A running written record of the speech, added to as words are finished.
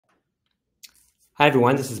Hi,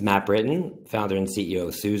 everyone. This is Matt Britton, founder and CEO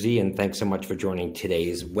of Suzy, and thanks so much for joining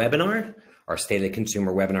today's webinar. Our State of the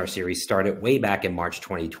Consumer webinar series started way back in March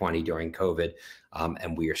 2020 during COVID,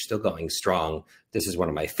 and we are still going strong. This is one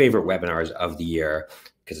of my favorite webinars of the year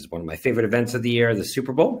because it's one of my favorite events of the year, the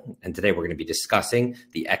Super Bowl. And today we're going to be discussing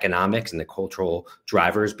the economics and the cultural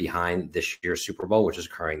drivers behind this year's Super Bowl, which is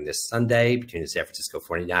occurring this Sunday between the San Francisco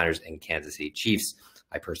 49ers and Kansas City Chiefs.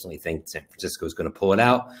 I personally think San Francisco is going to pull it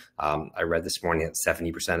out. I read this morning that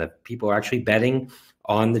 70% of people are actually betting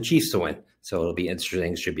on the Chiefs to win. So it'll be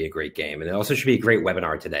interesting. It should be a great game. And it also should be a great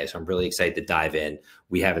webinar today. So I'm really excited to dive in.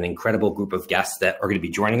 We have an incredible group of guests that are going to be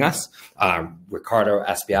joining us. Ricardo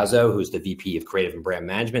Aspiazu, who's the VP of Creative and Brand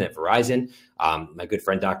Management at Verizon. My good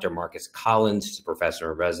friend, Dr. Marcus Collins, who's a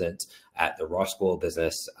professor in residence at the Ross School of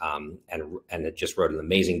Business, and it just wrote an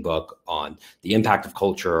amazing book on the impact of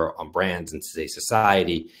culture on brands and today's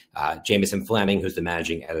society. Jameson Fleming, who's the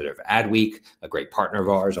managing editor of Adweek, a great partner of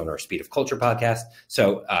ours on our Speed of Culture podcast.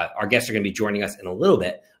 So our guests are going to be joining us in a little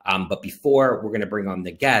bit. But before we're going to bring on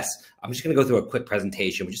the guests, I'm just going to go through a quick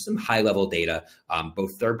presentation with just some high-level data,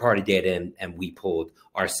 both third-party data and we pulled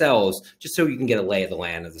ourselves, just so you can get a lay of the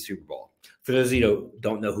land of the Super Bowl. For those of you who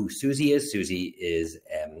don't know who Suzy is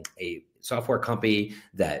a software company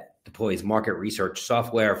that deploys market research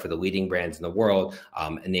software for the leading brands in the world,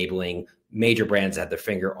 enabling major brands to have their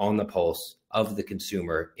finger on the pulse of the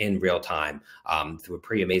consumer in real time through a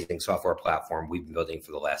pretty amazing software platform we've been building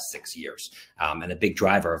for the last 6 years. And a big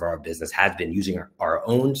driver of our business has been using our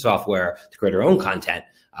own software to create our own content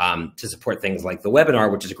to support things like the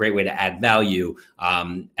webinar, which is a great way to add value,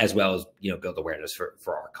 as well as build awareness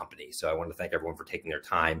for our company. So I want to thank everyone for taking their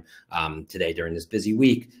time today during this busy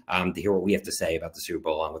week to hear what we have to say about the Super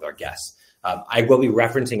Bowl along with our guests. I will be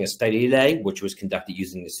referencing a study today, which was conducted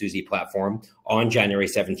using the Suzy platform on January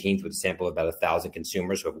 17th with a sample of about 1,000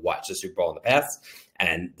 consumers who have watched the Super Bowl in the past.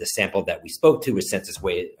 And the sample that we spoke to was census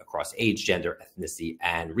weighted across age, gender, ethnicity,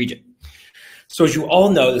 and region. So as you all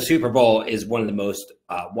know, the Super Bowl is one of the most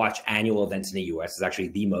watched annual events in the US. It's actually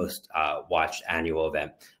the most watched annual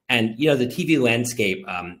event. And, the TV landscape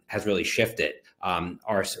has really shifted.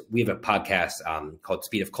 We have a podcast called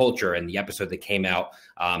Speed of Culture, and the episode that came out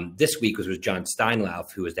this week was with John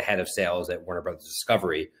Steinlauf, who is the head of sales at Warner Brothers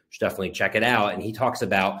Discovery. You should definitely check it out. And he talks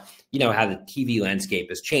about, how the TV landscape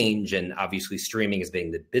has changed, and obviously streaming as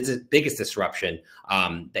being the biggest disruption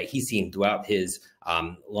that he's seen throughout his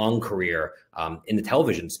long career in the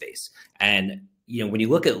television space. And when you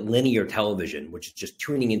look at linear television, which is just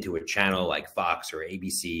tuning into a channel like Fox or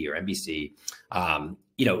ABC or NBC,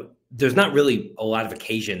 there's not really a lot of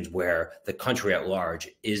occasions where the country at large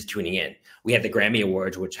is tuning in. We had the Grammy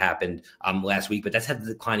Awards, which happened last week, but that's had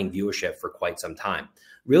declining viewership for quite some time.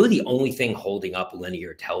 Really, the only thing holding up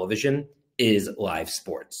linear television is live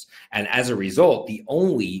sports. And as a result, the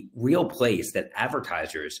only real place that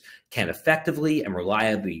advertisers can effectively and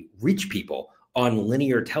reliably reach people on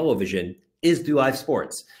linear television is through live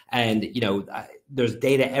sports. And, there's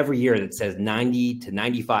data every year that says 90 to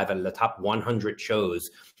 95 out of the top 100 shows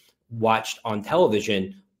watched on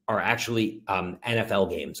television are actually NFL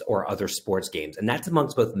games or other sports games. And that's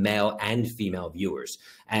amongst both male and female viewers.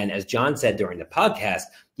 And as John said during the podcast,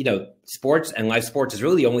 sports and live sports is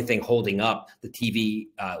really the only thing holding up the TV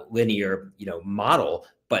linear, model.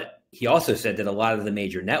 But he also said that a lot of the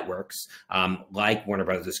major networks, like Warner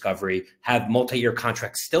Brothers Discovery, have multi-year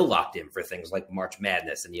contracts still locked in for things like March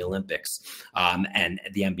Madness and the Olympics and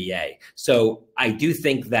the NBA. So I do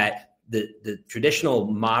think that the traditional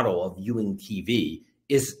model of viewing TV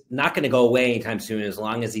is not going to go away anytime soon, as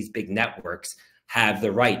long as these big networks have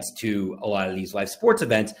the rights to a lot of these live sports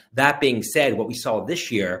events. That being said, what we saw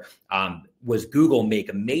this year was Google make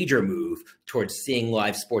a major move towards seeing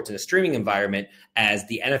live sports in a streaming environment, as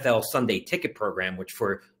the NFL Sunday Ticket program, which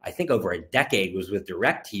for I think over a decade was with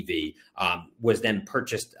DirecTV, was then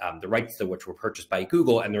purchased, the rights to which were purchased by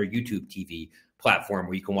Google, and their YouTube TV platform,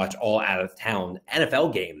 where you can watch all out-of-town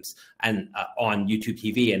NFL games and on YouTube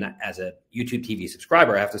TV. And as a YouTube TV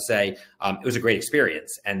subscriber, I have to say it was a great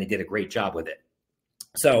experience, and they did a great job with it.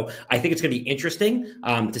 So I think it's going to be interesting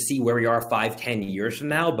to see where we are 5-10 years from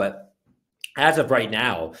now. But as of right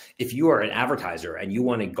now, if you are an advertiser and you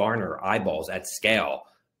want to garner eyeballs at scale,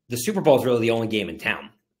 the Super Bowl is really the only game in town,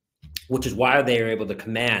 which is why they are able to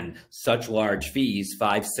command such large fees,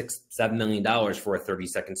 $5, $6, $7 million for a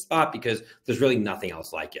 30-second spot, because there's really nothing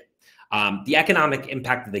else like it. The economic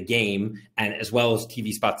impact of the game, and as well as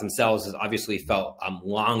TV spots themselves, is obviously felt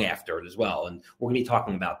long after it as well. And we're going to be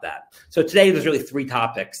talking about that. So today, there's really 3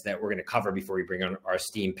 topics that we're going to cover before we bring on our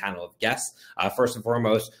esteemed panel of guests. First and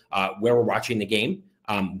foremost, where we're watching the game.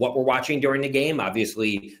 what we're watching during the game.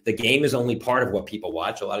 Obviously, the game is only part of what people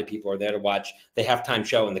watch. A lot of people are there to watch the halftime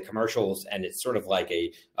show and the commercials, and it's sort of like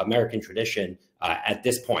a American tradition at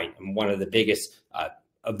this point, and one of the biggest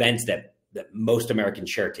events that most Americans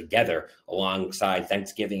share together alongside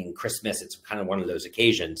Thanksgiving and Christmas. It's kind of one of those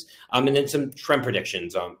occasions. And then some trend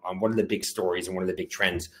predictions on what are the big stories and what are the big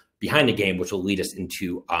trends behind the game, which will lead us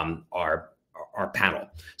into our panel.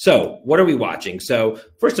 So what are we watching? So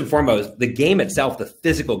first and foremost, the game itself, the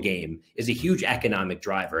physical game, is a huge economic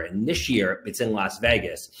driver. And this year it's in Las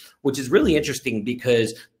Vegas, which is really interesting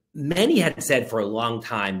because many had said for a long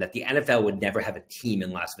time that the NFL would never have a team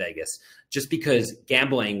in Las Vegas just because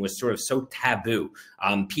gambling was sort of so taboo.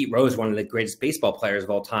 Pete Rose, one of the greatest baseball players of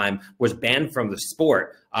all time, was banned from the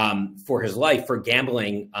sport for his life for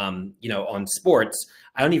gambling, on sports.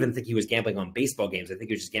 I don't even think he was gambling on baseball games. I think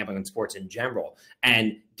he was just gambling on sports in general.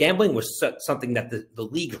 And gambling was something that the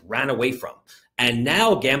leagues ran away from. And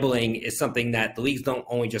now gambling is something that the leagues don't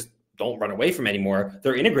run away from anymore.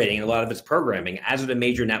 They're integrating in a lot of its programming. As of the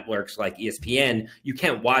major networks like ESPN, you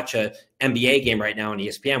can't watch a NBA game right now on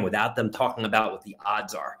ESPN without them talking about what the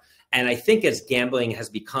odds are. And I think as gambling has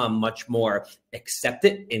become much more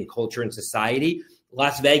accepted in culture and society,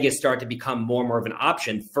 Las Vegas started to become more and more of an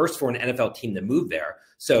option, first for an NFL team to move there.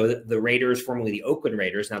 So the Raiders, formerly the Oakland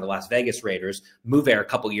Raiders, now the Las Vegas Raiders, moved there a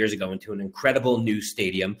couple of years ago into an incredible new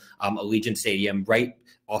stadium, Allegiant Stadium, right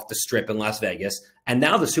off the Strip in Las Vegas. And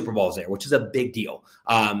now the Super Bowl is there, which is a big deal.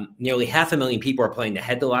 Nearly 500,000 people are planning to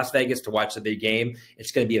head to Las Vegas to watch the big game.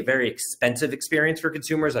 It's going to be a very expensive experience for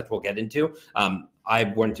consumers that we'll get into. I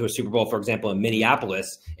went to a Super Bowl, for example, in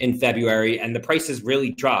Minneapolis in February, and the prices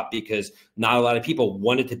really dropped because not a lot of people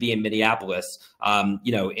wanted to be in Minneapolis,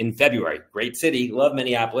 in February. Great city, love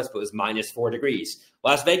Minneapolis, but it was -4 degrees.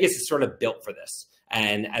 Las Vegas is sort of built for this.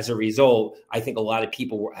 And as a result, I think a lot of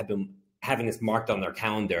people have been having this marked on their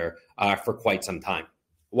calendar for quite some time.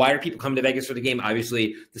 Why are people coming to Vegas for the game?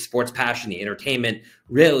 Obviously, the sports passion, the entertainment,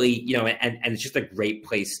 really, and it's just a great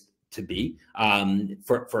place to be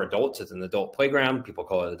for adults. It's an adult playground. People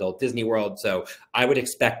call it adult Disney World. So I would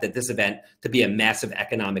expect that this event to be a massive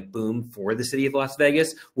economic boom for the city of Las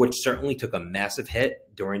Vegas, which certainly took a massive hit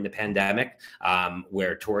during the pandemic,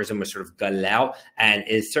 where tourism was sort of gutted out, and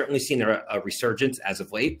is certainly seen a resurgence as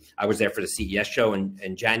of late. I was there for the CES show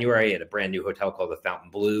in January at a brand new hotel called the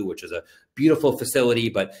Fountain Blue, which is a beautiful facility,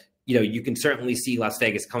 but you can certainly see Las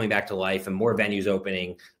Vegas coming back to life and more venues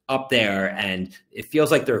opening up there. And it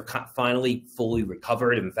feels like they're finally fully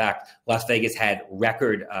recovered. In fact, Las Vegas had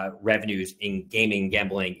record revenues in gaming and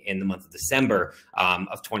gambling in the month of December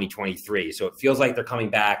of 2023. So it feels like they're coming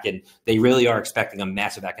back, and they really are expecting a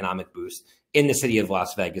massive economic boost in the city of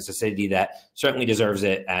Las Vegas, a city that certainly deserves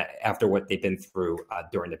it after what they've been through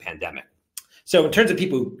during the pandemic. So in terms of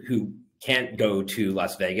people who can't go to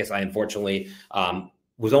Las Vegas, I unfortunately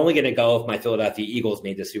was only going to go if my Philadelphia Eagles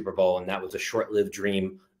made the Super Bowl, and that was a short-lived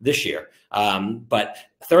dream this year. But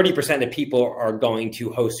 30% of people are going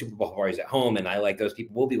to host Super Bowl parties at home, and I, like those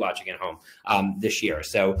people, will be watching at home this year.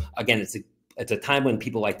 So again, it's a time when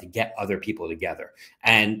people like to get other people together.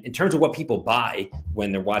 And in terms of what people buy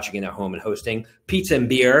when they're watching it at home and hosting, pizza and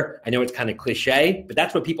beer. I know it's kind of cliche, but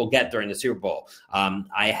that's what people get during the Super Bowl.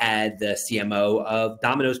 I had the CMO of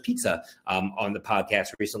Domino's Pizza on the podcast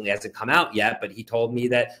recently. It hasn't come out yet, but he told me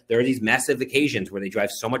that there are these massive occasions where they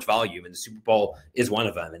drive so much volume, and the Super Bowl is one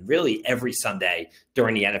of them. And really every Sunday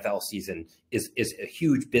during the NFL season is a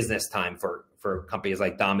huge business time for companies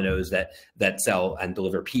like Domino's that sell and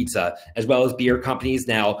deliver pizza, as well as beer companies.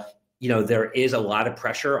 Now, there is a lot of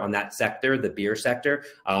pressure on that sector, the beer sector.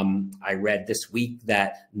 I read this week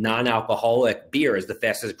that non-alcoholic beer is the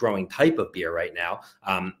fastest growing type of beer right now.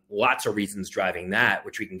 Lots of reasons driving that,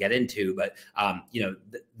 which we can get into. But,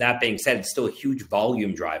 that being said, it's still a huge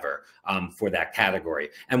volume driver for that category.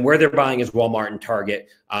 And where they're buying is Walmart and Target.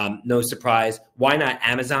 No surprise. Why not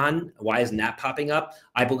Amazon? Why isn't that popping up?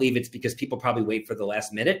 I believe it's because people probably wait for the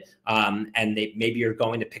last minute, and they maybe are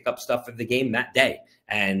going to pick up stuff for the game that day.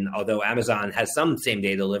 And although Amazon has some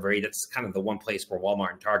same-day delivery, that's kind of the one place where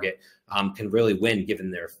Walmart and Target can really win,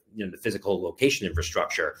 given their the physical location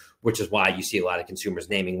infrastructure, which is why you see a lot of consumers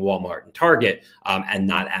naming Walmart and Target and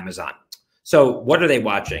not Amazon. So what are they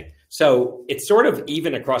watching? So it's sort of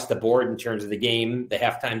even across the board in terms of the game, the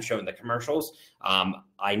halftime show, and the commercials.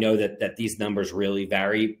 I know that these numbers really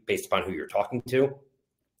vary based upon who you're talking to,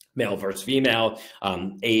 male versus female,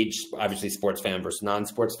 age, obviously sports fan versus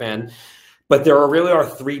non-sports fan. But there really are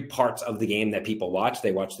three parts of the game that people watch.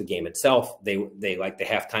 They watch the game itself. They like the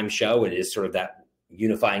halftime show. It is sort of that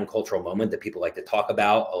unifying cultural moment that people like to talk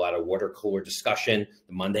about, a lot of water cooler discussion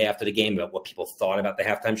the Monday after the game about what people thought about the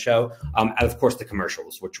halftime show, and of course the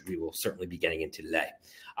commercials, which we will certainly be getting into today.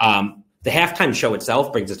 The halftime show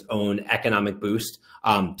itself brings its own economic boost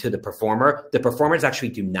to the performer. The performers actually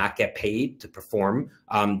do not get paid to perform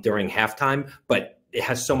during halftime, but it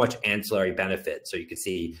has so much ancillary benefit. So you can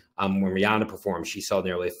see when Rihanna performed, she saw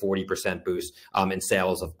nearly a 40% boost in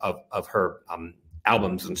sales of her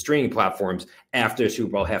albums and streaming platforms after the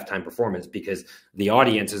Super Bowl halftime performance, because the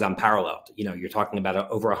audience is unparalleled. You know, you're talking about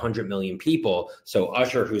over 100 million people. So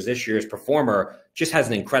Usher, who's this year's performer, just has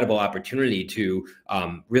an incredible opportunity to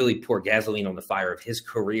really pour gasoline on the fire of his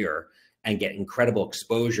career and get incredible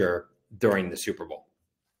exposure during the Super Bowl.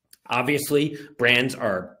 Obviously, brands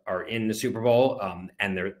are in the Super Bowl,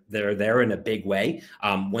 and they're there in a big way.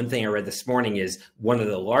 One thing I read this morning is one of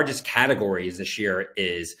the largest categories this year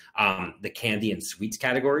is the candy and sweets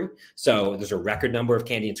category. So there's a record number of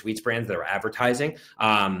candy and sweets brands that are advertising.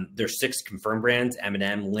 There's 6 confirmed brands: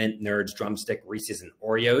 M&M, Lindt, Nerds, Drumstick, Reese's, and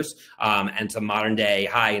Oreos, and some modern day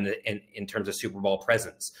high in terms of Super Bowl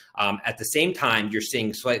presence. At the same time, you're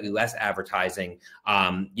seeing slightly less advertising,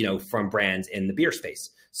 from brands in the beer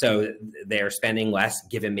space. So they're spending less,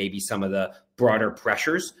 given maybe some of the broader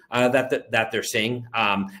pressures that they're seeing.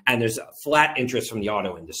 And there's flat interest from the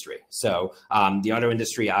auto industry. So the auto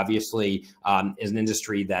industry obviously is an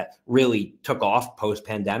industry that really took off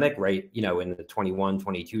post-pandemic, right? In the 21,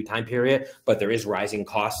 22 time period. But there is rising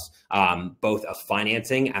costs, both of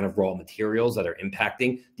financing and of raw materials that are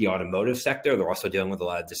impacting the automotive sector. They're also dealing with a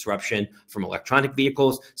lot of disruption from electronic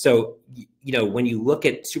vehicles. So, when you look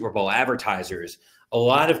at Super Bowl advertisers, a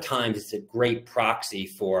lot of times it's a great proxy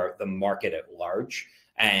for the market at large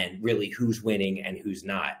and really who's winning and who's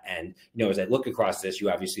not. And, as I look across this, you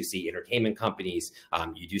obviously see entertainment companies.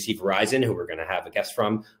 You do see Verizon, who we're going to have a guest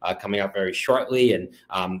from coming up very shortly.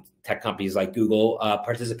 And tech companies like Google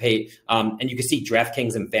participate. And you can see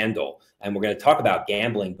DraftKings and FanDuel. And we're going to talk about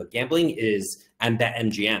gambling, but gambling and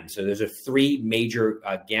BetMGM. So those are 3 major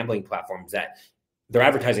gambling platforms that they're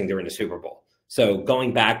advertising during the Super Bowl. So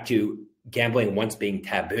going back to gambling once being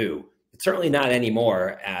taboo, it's certainly not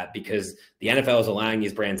anymore because the NFL is allowing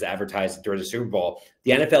these brands to advertise during the Super Bowl.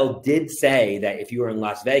 The NFL did say that if you are in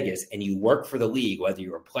Las Vegas and you work for the league, whether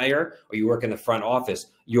you're a player or you work in the front office,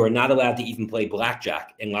 you are not allowed to even play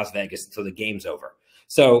blackjack in Las Vegas until the game's over.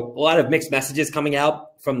 So a lot of mixed messages coming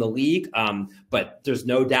out from the league, but there's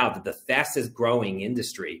no doubt that the fastest growing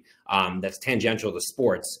industry that's tangential to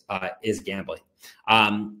sports is gambling.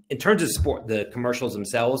 In terms of sport, the commercials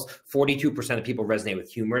themselves, 42% of people resonate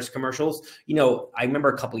with humorous commercials. I remember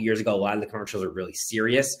a couple of years ago, a lot of the commercials are really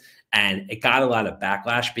serious, and it got a lot of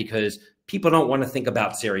backlash because people don't want to think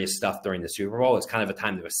about serious stuff during the Super Bowl. It's kind of a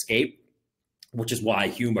time to escape, which is why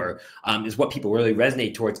humor is what people really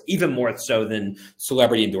resonate towards, even more so than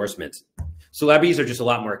celebrity endorsements. Celebrities are just a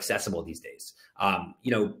lot more accessible these days.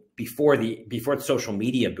 Before the social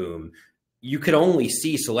media boom, you could only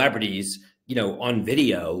see celebrities, on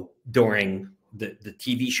video during the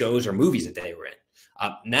TV shows or movies that they were in.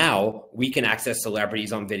 Now we can access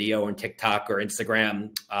celebrities on video on TikTok or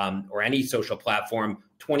Instagram or any social platform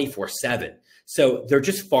 24/7. So they're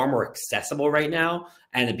just far more accessible right now.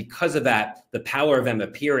 And because of that, the power of them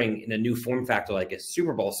appearing in a new form factor like a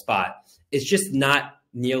Super Bowl spot is just not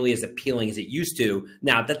nearly as appealing as it used to.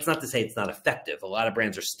 Now, that's not to say it's not effective. A lot of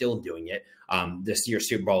brands are still doing it. This year's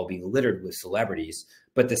Super Bowl will be littered with celebrities.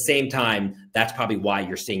 But at the same time, that's probably why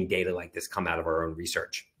you're seeing data like this come out of our own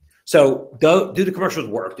research. So do the commercials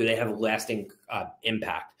work? Do they have a lasting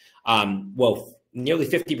impact? Well, nearly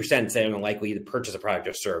 50% say they're unlikely to purchase a product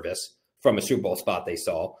or service from a Super Bowl spot they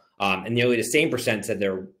saw. And nearly the same percent said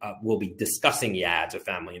there will be discussing the ads with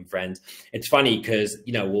family and friends. It's funny because,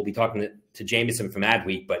 we'll be talking to Jameson from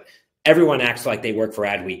Adweek, but everyone acts like they work for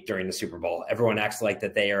Adweek during the Super Bowl. Everyone acts like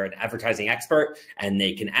that they are an advertising expert and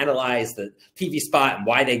they can analyze the TV spot and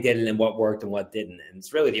why they did it and what worked and what didn't. And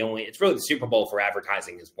it's really the Super Bowl for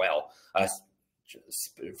advertising as well.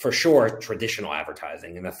 For sure, traditional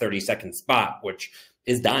advertising in a 30-second spot, which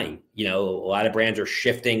is dying. A lot of brands are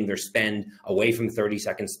shifting their spend away from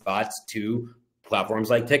 30-second spots to platforms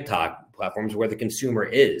like TikTok, platforms where the consumer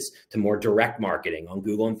is, to more direct marketing on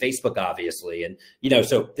Google and Facebook, obviously. And,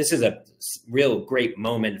 so this is a real great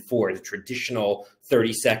moment for the traditional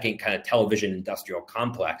 30-second kind of television industrial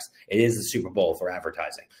complex. It is the Super Bowl for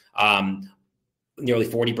advertising. Nearly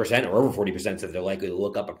 40% or over 40% said they're likely to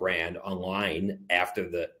look up a brand online after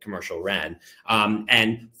the commercial ran.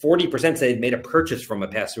 And 40% said they'd made a purchase from a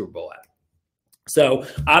past Super Bowl ad. So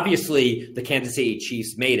obviously the Kansas City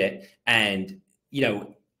Chiefs made it. And,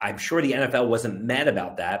 I'm sure the NFL wasn't mad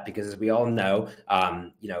about that because, as we all know,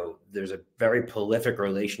 there's a very prolific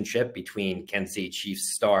relationship between Kansas City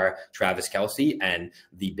Chiefs star Travis Kelce and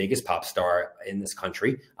the biggest pop star in this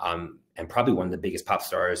country, and probably one of the biggest pop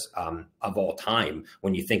stars of all time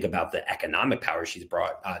when you think about the economic power she's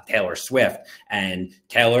brought, Taylor Swift. And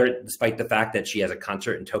Taylor, despite the fact that she has a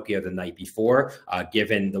concert in Tokyo the night before,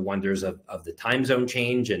 given the wonders of the time zone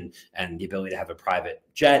change and the ability to have a private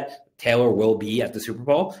jet, Taylor will be at the Super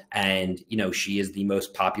Bowl, and she is the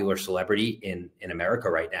most popular celebrity in America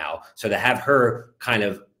right now. So to have her kind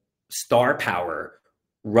of star power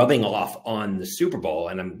rubbing off on the Super Bowl,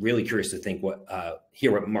 and I'm really curious to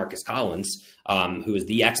hear what Marcus Collins, who is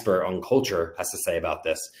the expert on culture, has to say about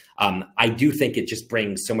this. I do think it just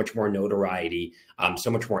brings so much more notoriety, so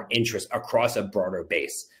much more interest across a broader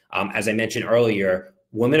base. As I mentioned earlier,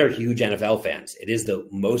 women are huge NFL fans. It is the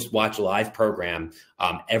most watched live program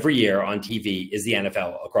every year on TV is the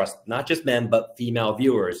NFL across not just men, but female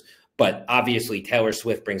viewers. But obviously Taylor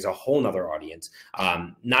Swift brings a whole nother audience,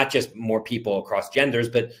 not just more people across genders,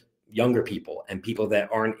 but younger people and people that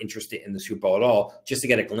aren't interested in the Super Bowl at all, just to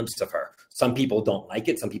get a glimpse of her. Some people don't like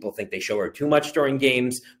it. Some people think they show her too much during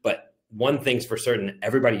games, but one thing's for certain,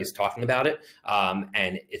 everybody is talking about it,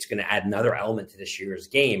 and it's going to add another element to this year's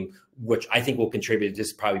game, which I think will contribute to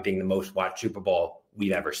this probably being the most watched Super Bowl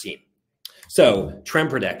we've ever seen. So trend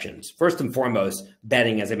predictions. First and foremost,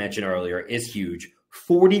 betting, as I mentioned earlier, is huge.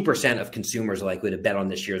 40% of consumers are likely to bet on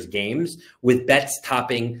this year's games, with bets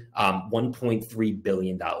topping $1.3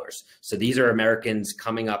 billion. So these are Americans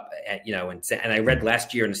coming up at, and I read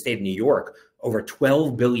last year in the state of New York, over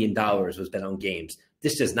 $12 billion was bet on games.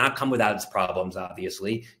 This does not come without its problems,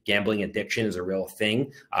 obviously. Gambling addiction is a real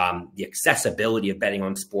thing. The accessibility of betting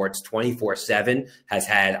on sports 24/7 has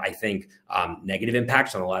had, I think, negative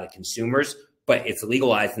impacts on a lot of consumers, but it's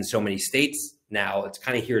legalized in so many states now. It's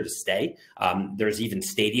kind of here to stay. There's even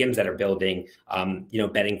stadiums that are building,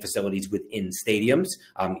 betting facilities within stadiums.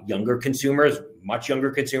 Younger consumers, much younger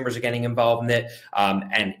consumers are getting involved in it.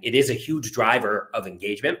 And it is a huge driver of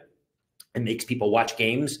engagement. It makes people watch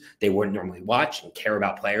games they wouldn't normally watch and care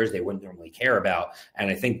about players they wouldn't normally care about. And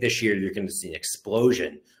I think this year you're going to see an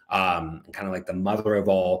explosion, kind of like the mother of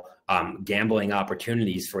all gambling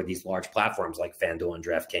opportunities for these large platforms like FanDuel and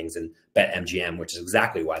DraftKings and BetMGM, which is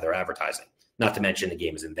exactly why they're advertising. Not to mention the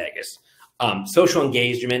game is in Vegas. Social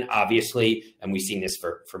engagement, obviously, and we've seen this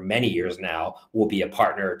for many years now, will be a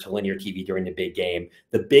partner to linear TV during the big game.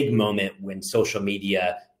 The big moment when social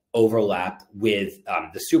media overlap with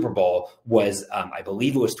the Super Bowl was, I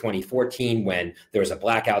believe it was 2014, when there was a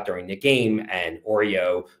blackout during the game, and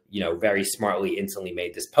Oreo, very smartly instantly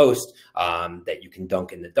made this post that you can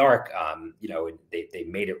dunk in the dark. They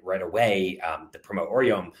made it right away to promote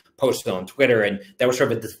Oreo and posted on Twitter, and that was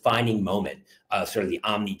sort of a defining moment, sort of the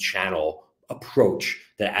omni-channel approach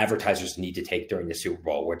that advertisers need to take during the Super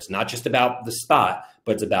Bowl, where it's not just about the spot,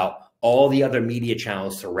 but it's about all the other media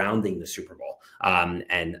channels surrounding the Super Bowl.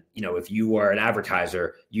 If you are an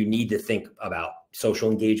advertiser, you need to think about social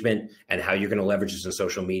engagement and how you're going to leverage this in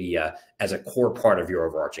social media as a core part of your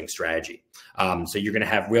overarching strategy. So you're going to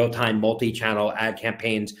have real-time multi-channel ad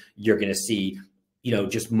campaigns. You're going to see,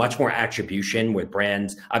 just much more attribution with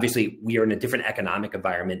brands. Obviously, we are in a different economic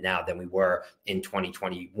environment now than we were in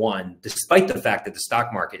 2021, despite the fact that the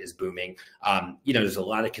stock market is booming. There's a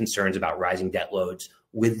lot of concerns about rising debt loads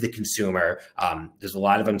with the consumer. There's a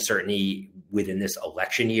lot of uncertainty within this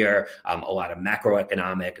election year, a lot of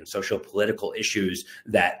macroeconomic and social political issues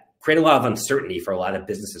that create a lot of uncertainty for a lot of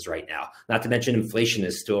businesses right now. Not to mention inflation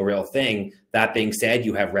is still a real thing. That being said,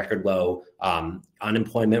 you have record low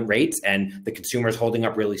unemployment rates, and the consumer is holding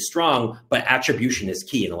up really strong, but attribution is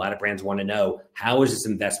key. And a lot of brands want to know, how is this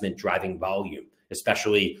investment driving volume?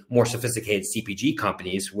 Especially more sophisticated CPG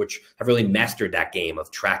companies, which have really mastered that game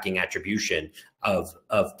of tracking attribution of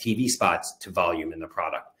TV spots to volume in the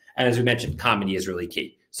product. And as we mentioned, comedy is really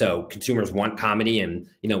key. So consumers want comedy, and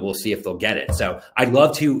we'll see if they'll get it. So I'd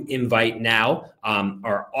love to invite now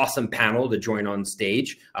our awesome panel to join on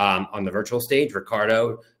stage, on the virtual stage.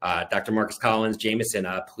 Ricardo, Dr. Marcus Collins, Jameson,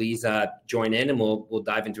 please join in, and we'll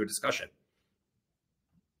dive into a discussion.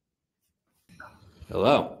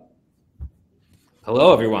 Hello.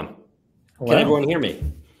 Hello, everyone. Hello. Can everyone hear me?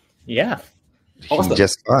 Yeah. Awesome.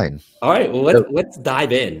 Just fine. All right. Well, let's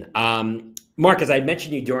dive in. Mark, as I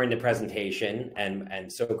mentioned you during the presentation,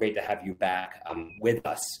 and so great to have you back with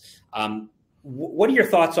us. What are your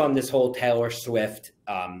thoughts on this whole Taylor Swift,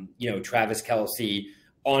 Travis Kelce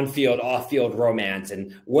on-field, off-field romance,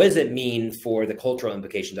 and what does it mean for the cultural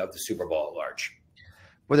implications of the Super Bowl at large?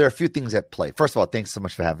 Well, there are a few things at play. First of all, thanks so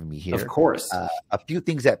much for having me here. Of course. A few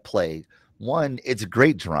things at play. One, it's a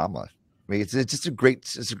great drama. I mean, it's a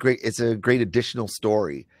great additional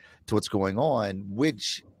story to what's going on,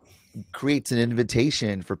 which creates an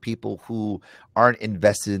invitation for people who aren't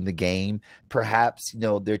invested in the game. Perhaps,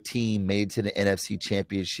 their team made it to the NFC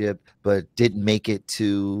Championship, but didn't make it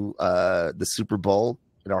to the Super Bowl.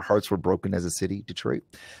 And our hearts were broken as a city, Detroit,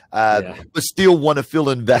 but still want to feel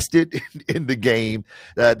invested in the game.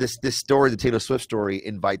 This story, the Taylor Swift story,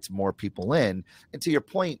 invites more people in. And to your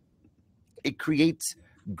point, it creates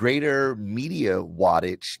greater media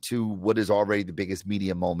wattage to what is already the biggest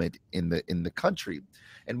media moment in the country.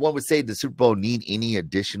 And one would say the Super Bowl need any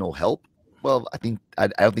additional help. Well, I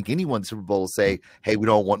don't think anyone in the Super Bowl will say, hey, we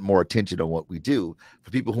don't want more attention on what we do. For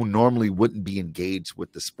people who normally wouldn't be engaged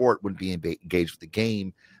with the sport, wouldn't be engaged with the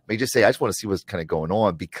game, may just say, I just want to see what's kind of going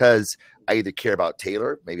on because I either care about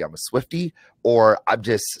Taylor, maybe I'm a Swiftie, or I'm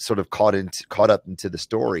just sort of caught up into the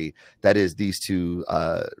story that is these two,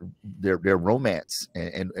 their romance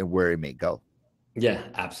and where it may go. Yeah,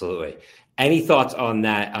 absolutely. Any thoughts on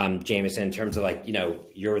that, Jameson, in terms of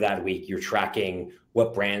you're that week, you're tracking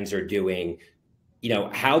what brands are doing,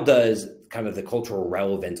 how does kind of the cultural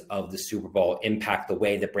relevance of the Super Bowl impact the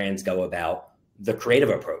way that brands go about the creative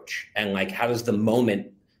approach? And how does the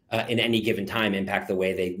moment in any given time impact the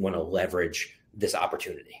way they want to leverage this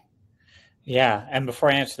opportunity? Yeah. And before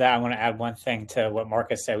I answer that, I want to add one thing to what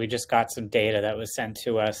Marcus said. We just got some data that was sent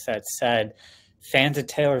to us that said fans of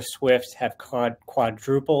Taylor Swift have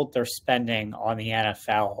quadrupled their spending on the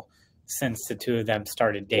NFL since the two of them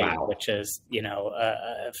started dating, wow, which is,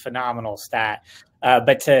 a phenomenal stat.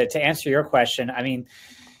 But to answer your question, I mean,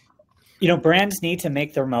 brands need to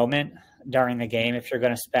make their moment during the game. If you're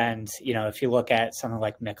going to spend, if you look at something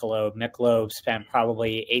like Michelob spent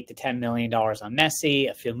probably $8 to $10 million on Messi,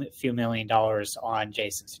 a few $million on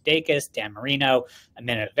Jason Sudeikis, Dan Marino, a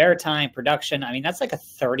minute of airtime, production. I mean, that's like a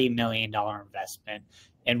 $30 million investment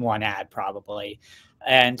in one ad probably.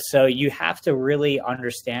 And so you have to really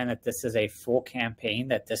understand that this is a full campaign,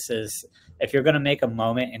 that this is, if you're going to make a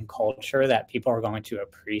moment in culture that people are going to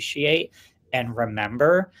appreciate and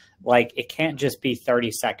remember, it can't just be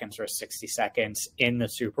 30 seconds or 60 seconds in the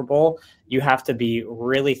Super Bowl. You have to be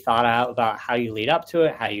really thought out about how you lead up to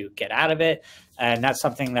it, how you get out of it. And that's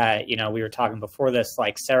something that, we were talking before this,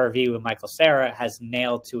 Sarah V with Michael Cera has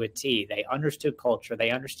nailed to a T. They understood culture.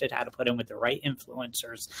 They understood how to put in with the right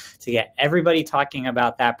influencers to get everybody talking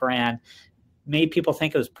about that brand. Made people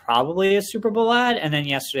think it was probably a Super Bowl ad. And then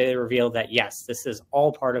yesterday they revealed that, yes, this is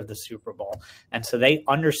all part of the Super Bowl. And so they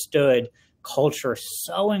understood culture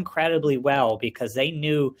so incredibly well because they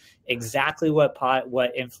knew exactly what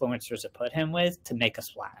influencers to put him with to make a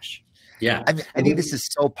splash. Yeah. I think this is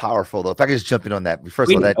so powerful, though. If I could just jump in on that.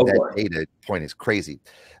 First of all, that data point is crazy.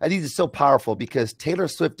 I think it's so powerful because Taylor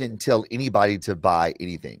Swift didn't tell anybody to buy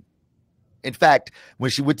anything. In fact, when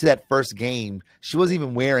she went to that first game, she wasn't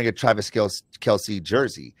even wearing a Travis Kelce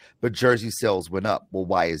jersey, but jersey sales went up. Well,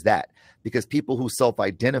 why is that? Because people who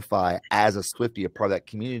self-identify as a Swiftie, a part of that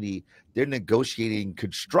community, they're negotiating,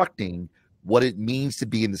 constructing what it means to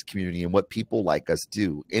be in this community and what people like us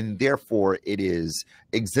do. And therefore, it is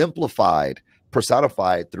exemplified,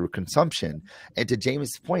 personified through consumption. And to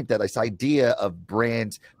James' point, that this idea of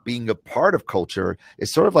brands being a part of culture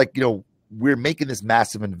is sort of we're making this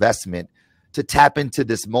massive investment to tap into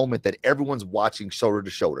this moment that everyone's watching shoulder to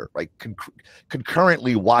shoulder, right?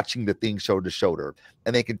 Concurrently watching the thing shoulder to shoulder.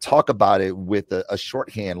 And they can talk about it with a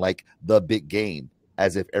shorthand like the big game,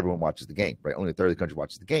 as if everyone watches the game, right? Only a third of the country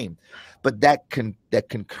watches the game. But that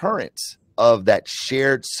concurrence of that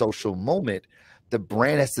shared social moment, the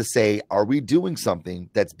brand has to say, are we doing something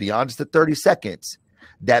that's beyond just the 30 seconds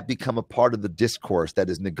that become a part of the discourse that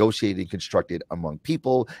is negotiated and constructed among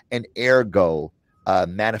people and ergo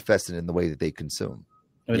manifested in the way that they consume?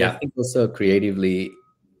 I mean, I think also creatively,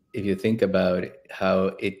 if you think about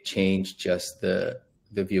how it changed just the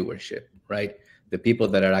viewership, right? The people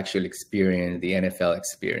that are actually experiencing the NFL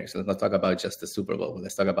experience. Let's not talk about just the Super Bowl.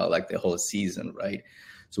 Let's talk about the whole season, right?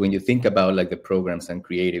 So when you think about the programs and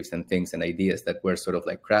creatives and things and ideas that were sort of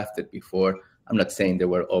crafted before, I'm not saying they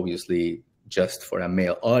were obviously just for a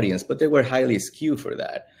male audience, but they were highly skewed for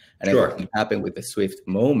that. And I think what happened with the Swift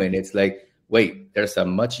moment, it's wait, there's a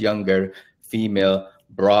much younger female,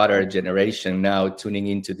 broader generation now tuning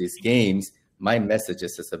into these games. My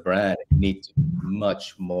messages as a brand need to be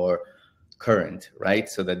much more current, right?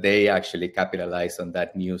 So that they actually capitalize on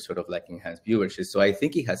that new sort of enhanced viewership. So I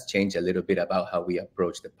think it has changed a little bit about how we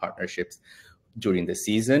approach the partnerships during the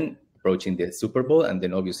season, approaching the Super Bowl, and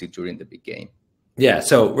then obviously during the big game. Yeah.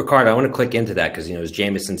 So Ricardo, I want to click into that because, as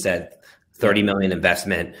Jameson said, 30 million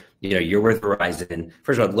investment, you're with Verizon.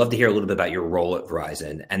 First of all, I'd love to hear a little bit about your role at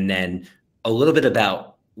Verizon. And then a little bit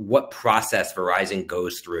about what process Verizon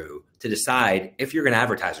goes through to decide if you're going to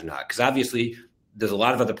advertise or not. Because obviously there's a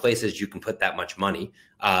lot of other places you can put that much money.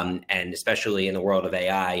 And especially in the world of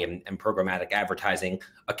AI and programmatic advertising,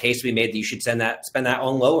 a case to be made that you should spend that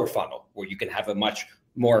on lower funnel, where you can have a much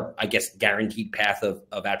more, I guess, guaranteed path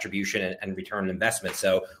of attribution and return on investment.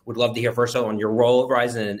 So would love to hear first on your role at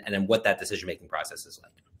Verizon and then what that decision-making process is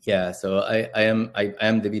like. Yeah, so I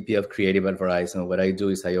am the VP of Creative at Verizon. What I do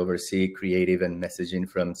is I oversee creative and messaging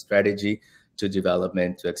from strategy to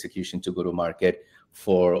development to execution to go-to-market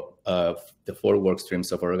for the 4 work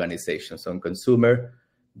streams of our organization. So on consumer,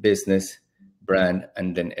 business, brand,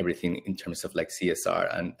 and then everything in terms of like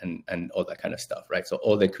CSR and all that kind of stuff, right? So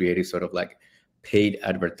all the creative sort of like paid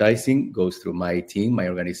advertising goes through my team, my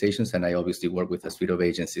organizations, and I obviously work with a suite of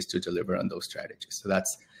agencies to deliver on those strategies. So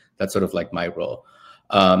that's sort of like my role.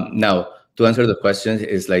 Now, to answer the question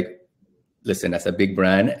is like, listen, as a big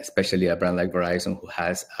brand, especially a brand like Verizon, who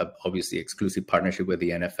has obviously exclusive partnership with the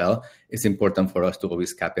NFL, it's important for us to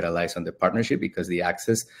always capitalize on the partnership, because the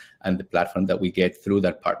access and the platform that we get through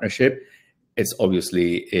that partnership, it's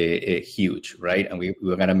obviously a huge, right? And we're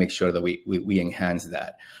going to make sure that we enhance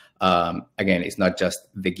that. Again, it's not just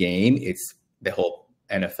the game, it's the whole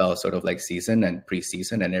NFL sort of like season and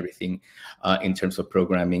preseason and everything in terms of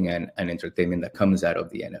programming and entertainment that comes out of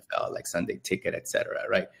the NFL, like Sunday Ticket, etc.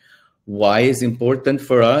 Right? Why is important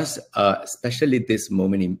for us, especially this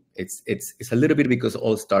moment? It's a little bit because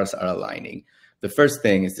all stars are aligning. The first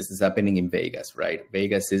thing is this is happening in Vegas, right?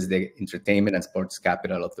 Vegas is the entertainment and sports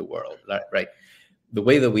capital of the world, right? The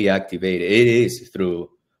way that we activate it is through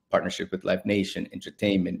partnership with Live Nation,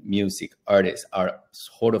 entertainment, music, artists, our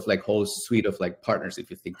sort of like whole suite of like partners. If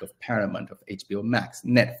you think of Paramount, of HBO Max,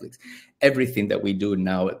 Netflix, everything that we do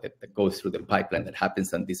now that goes through the pipeline that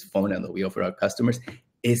happens on this phone and that we offer our customers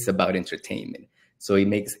is about entertainment. So it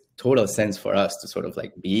makes total sense for us to sort of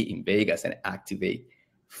like be in Vegas and activate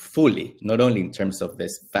fully, not only in terms of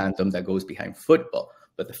this fandom that goes behind football,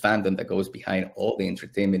 but the fandom that goes behind all the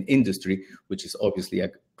entertainment industry, which is obviously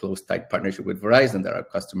a close, tight partnership with Verizon that our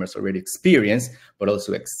customers already experience, but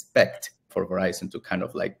also expect for Verizon to kind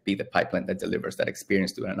of like be the pipeline that delivers that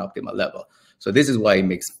experience to an optimal level. So this is why it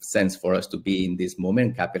makes sense for us to be in this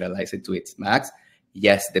moment, capitalize it to its max.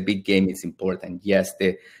 Yes, the big game is important. Yes,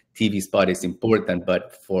 the TV spot is important,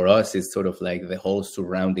 but for us, it's sort of like the whole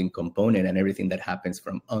surrounding component and everything that happens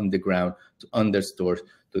from on the ground to under stores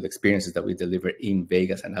to the experiences that we deliver in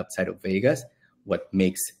Vegas and outside of Vegas, what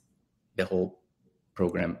makes the whole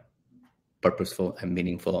program purposeful and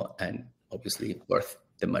meaningful and obviously worth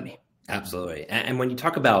the money. Absolutely. And when you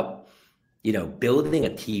talk about, building a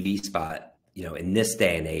TV spot, in this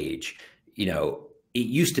day and age, it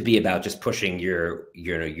used to be about just pushing your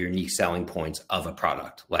unique selling points of a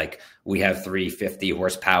product. Like we have 350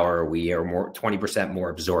 horsepower, we are 20% more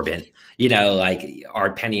absorbent, like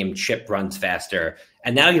our Pentium chip runs faster.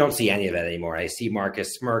 And now you don't see any of that anymore. I see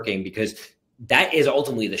Marcus smirking because that is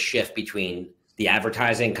ultimately the shift between the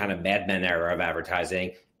advertising kind of Mad Men era of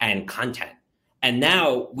advertising and content. And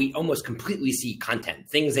now we almost completely see content,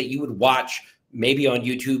 things that you would watch maybe on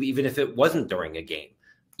YouTube, even if it wasn't during a game.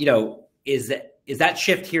 Is that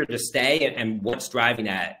shift here to stay, and what's driving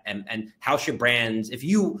that? And how should brands, if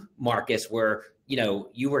you, Marcus, were,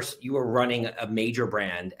 you were running a major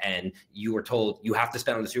brand and you were told you have to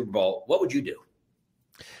spend on the Super Bowl, what would you do?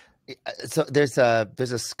 So there's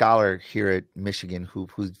a scholar here at Michigan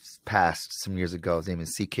who's passed some years ago. His name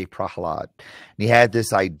is C.K. Prahalad. And he had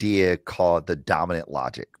this idea called the dominant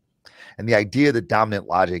logic. And the idea of the dominant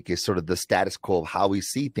logic is sort of the status quo of how we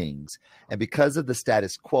see things. And because of the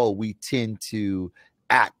status quo, we tend to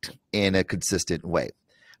act in a consistent way.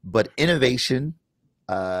 But innovation,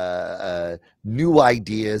 new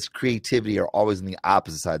ideas, creativity are always on the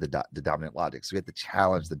opposite side of the dominant logic. So we have to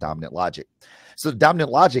challenge the dominant logic. So the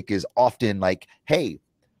dominant logic is often like, hey,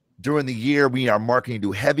 during the year, we are marketing,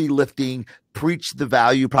 do heavy lifting, preach the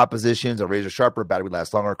value propositions, a razor sharper, battery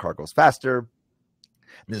lasts longer, car goes faster.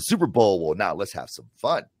 And then Super Bowl, well, now let's have some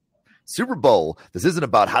fun. Super Bowl, this isn't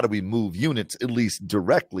about how do we move units, at least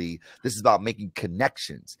directly. This is about making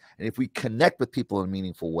connections. And if we connect with people in a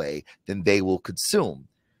meaningful way, then they will consume.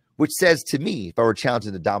 Which says to me, if I were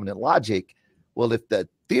challenging the dominant logic, well, if the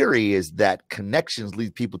theory is that connections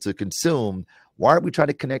lead people to consume, why aren't we trying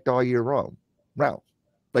to connect all year round?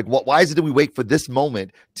 Like, why is it that we wait for this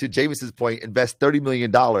moment, to Jameson's point, invest $30 million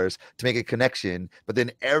to make a connection, but then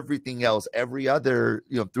everything else, every other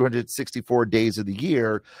 364 days of the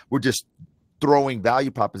year, we're just throwing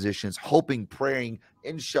value propositions, hoping, praying,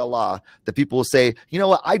 inshallah, that people will say, you know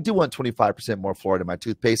what, I do want 25% more fluoride in my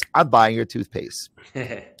toothpaste. I'm buying your toothpaste.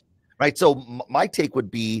 Right? So my take would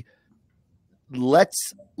be,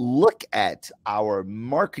 let's look at our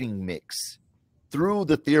marketing mix through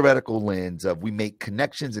the theoretical lens of we make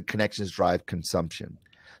connections and connections drive consumption,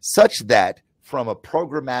 such that from a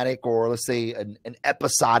programmatic or let's say an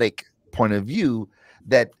episodic point of view,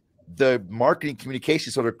 that the marketing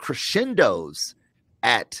communication sort of crescendos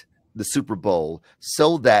at the Super Bowl,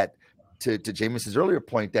 so that to Jameson's earlier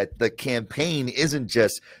point, that the campaign isn't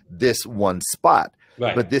just this one spot,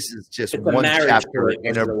 right, but this is just one chapter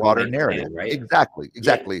in a broader narrative. Plan, right? Exactly.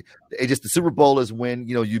 Yeah. It just, the Super Bowl is when,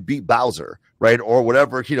 you know, you beat Bowser, right? Or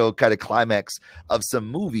whatever, you know, kind of climax of some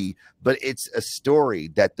movie, but it's a story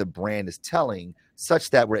that the brand is telling,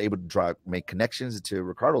 such that we're able to make connections, to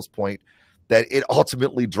Ricardo's point, that it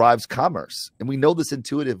ultimately drives commerce. And we know this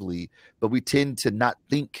intuitively, but we tend to not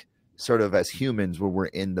think sort of as humans when we're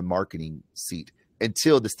in the marketing seat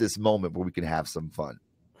until this moment where we can have some fun.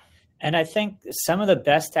 And I think some of the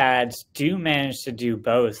best ads do manage to do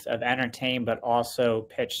both, of entertain, but also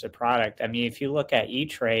pitch the product. I mean, if you look at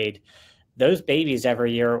E-Trade, those babies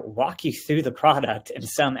every year walk you through the product in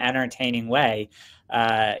some entertaining way.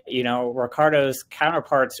 You know, Ricardo's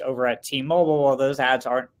counterparts over at T-Mobile, while those ads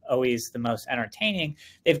aren't always the most entertaining,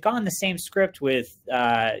 they've gone the same script with,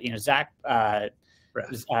 you know, Zach Braff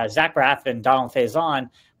and Donald Faison,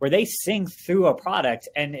 where they sing through a product,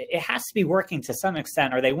 and it has to be working to some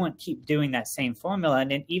extent, or they wouldn't keep doing that same formula. And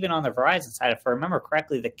then even on the Verizon side, if I remember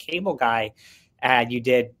correctly, the cable guy ad you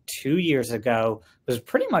did 2 years ago was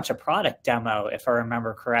pretty much a product demo, if I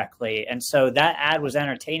remember correctly. And so that ad was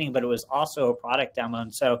entertaining, but it was also a product demo.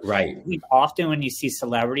 And so often when you see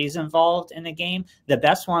celebrities involved in the game, the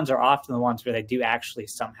best ones are often the ones where they do actually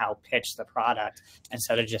somehow pitch the product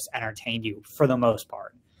instead of just entertain you, for the most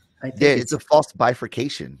part. Yeah, it's a false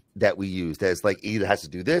bifurcation that we use. That's like, either has to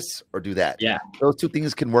do this or do that. Yeah, those two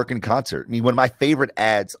things can work in concert. I mean, one of my favorite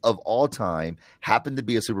ads of all time happened to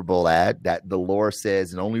be a Super Bowl ad that the lore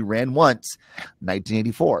says it only ran once,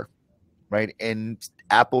 1984, right? And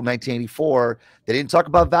Apple 1984, they didn't talk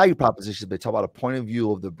about value propositions, but they talked about a point of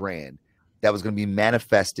view of the brand that was going to be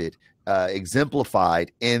manifested,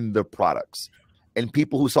 exemplified in the products. And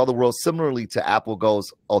people who saw the world similarly to Apple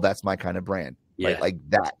goes, oh, that's my kind of brand, right? Like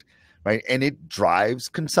that. Right. And it drives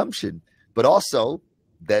consumption, but also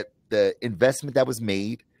that the investment that was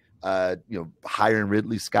made, you know, hiring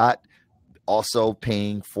Ridley Scott, also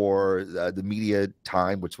paying for the media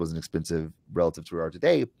time, which wasn't expensive relative to where we are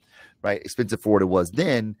today, right? Expensive for what it was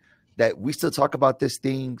then, that we still talk about this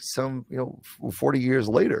thing some, you know, 40 years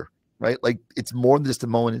later, right? Like, it's more than just a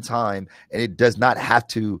moment in time, and it does not have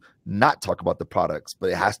to not talk about the products, but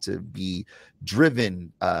it has to be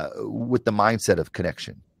driven with the mindset of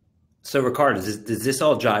connection. So, Ricardo, does this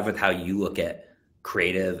all jive with how you look at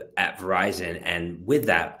creative at Verizon? And with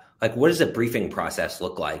that, like, what does the briefing process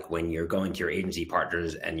look like when you're going to your agency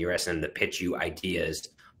partners and you're asking them to pitch you ideas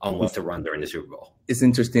on what to run during the Super Bowl? It's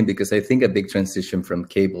interesting because I think a big transition from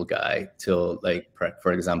cable guy till, like,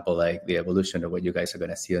 for example, like the evolution of what you guys are going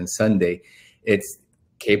to see on Sunday, it's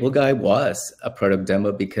cable guy was a product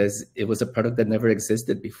demo because it was a product that never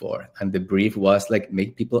existed before. And the brief was like,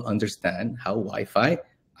 make people understand how Wi-Fi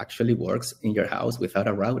actually works in your house without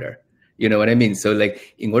a router. You know what I mean? So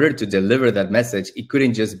like, in order to deliver that message, it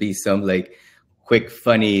couldn't just be some like quick,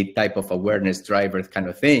 funny type of awareness driver kind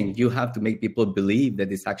of thing. You have to make people believe that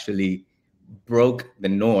this actually broke the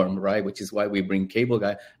norm, right? Which is why we bring cable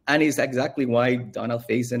guy. And it's exactly why Donald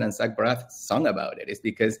Faison and Zach Braff sung about it. It's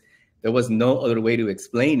because there was no other way to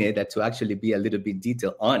explain it than to actually be a little bit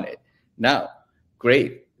detailed on it. Now,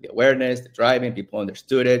 great, the awareness, the driving, people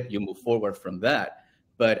understood it, you move forward from that.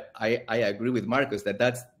 But I agree with Marcus that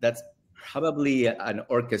that's probably an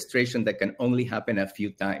orchestration that can only happen a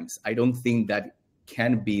few times. I don't think that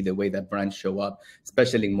can be the way that brands show up,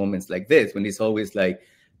 especially in moments like this, when it's always like,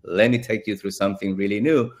 let me take you through something really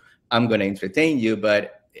new. I'm going to entertain you,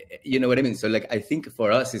 but you know what I mean? So like, I think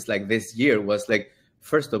for us, it's like this year was like,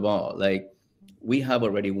 first of all, like we have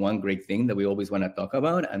already one great thing that we always want to talk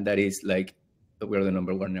about. And that is like, that we're the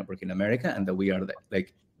 #1 network in America and that we are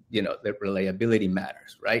like, you know, the reliability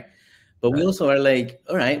matters, right? But we also are like,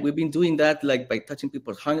 all right, we've been doing that like by touching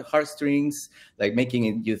people's heartstrings, like making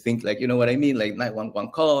it, you think like, you know what I mean? Like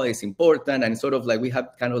 911 call is important. And sort of like, we have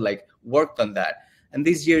kind of like worked on that. And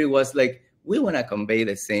this year it was like, we want to convey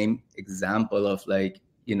the same example of like,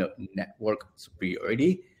 you know, network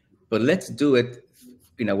superiority, but let's do it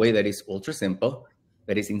in a way that is ultra simple,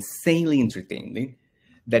 that is insanely entertaining,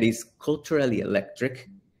 that is culturally electric.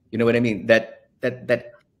 You know what I mean? That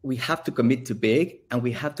we have to commit to big, and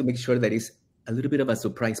we have to make sure that it's a little bit of a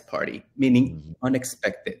surprise party, meaning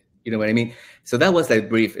unexpected. You know what I mean? So that was like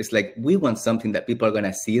brief. It's like, we want something that people are going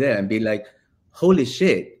to see there and be like, holy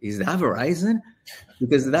shit, is that Verizon?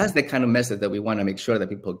 Because that's the kind of message that we want to make sure that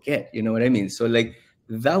people get. You know what I mean? So like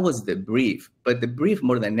that was the brief. But the brief,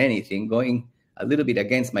 more than anything, going a little bit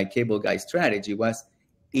against my cable guy strategy, was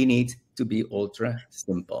it needs to be ultra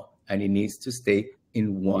simple, and it needs to stay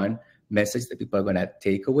in one message that people are going to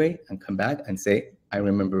take away and come back and say, I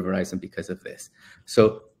remember Verizon because of this.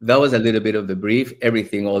 So that was a little bit of the brief.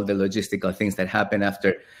 Everything, all the logistical things that happen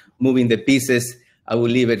after moving the pieces, I will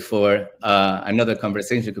leave it for another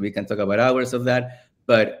conversation, because we can talk about hours of that.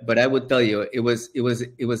 But I would tell you, it was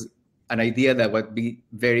an idea that would be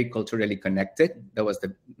very culturally connected. That was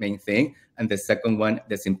the main thing. And the second one,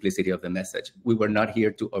 the simplicity of the message. We were not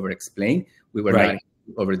here to over-explain. We were not here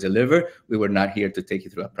to over-deliver. We were not here to take you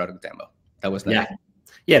through a product demo. That was not it.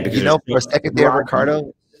 Yeah, because you know, for a second there,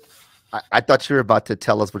 Ricardo, I thought you were about to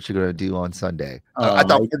tell us what you're going to do on Sunday. I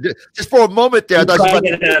thought just for a moment there, I thought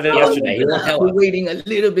you were about to yesterday. We're waiting a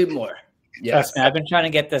little bit more. Yes, I've been trying to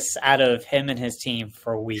get this out of him and his team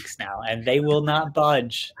for weeks now, and they will not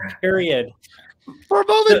budge. Period. For a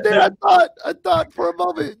moment there, I thought for a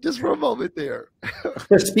moment, just for a moment there.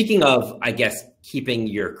 So speaking of, I guess, keeping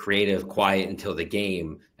your creative quiet until the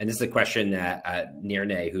game, and this is a question that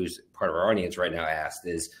Nirne, who's part of our audience right now, asked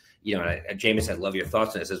is, you know, Jameson, I'd love your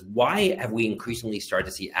thoughts on this, is why have we increasingly started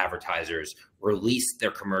to see advertisers release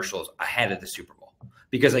their commercials ahead of the Super Bowl?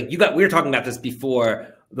 Because like we were talking about this before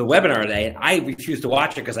the webinar today, and I refused to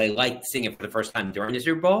watch it because I liked seeing it for the first time during the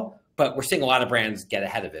Super Bowl, but we're seeing a lot of brands get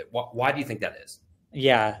ahead of it. Why do you think that is?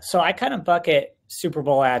 Yeah, so I kind of bucket Super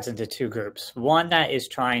Bowl ads into two groups. One that is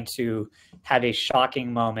trying to have a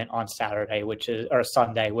shocking moment on Saturday, or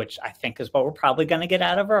Sunday, which I think is what we're probably going to get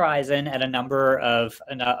out of Verizon and a number of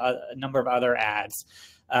other ads.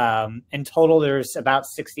 In total, there's about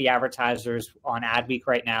 60 advertisers on Adweek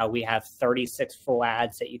right now. We have 36 full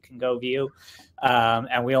ads that you can go view.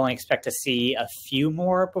 And we only expect to see a few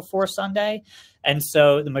more before Sunday. And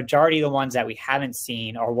so the majority of the ones that we haven't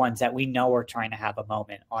seen are ones that we know are trying to have a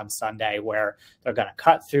moment on Sunday where they're going to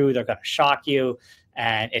cut through, they're going to shock you,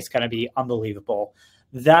 and it's going to be unbelievable.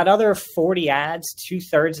 That other 40 ads,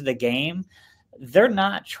 2/3 of the game, they're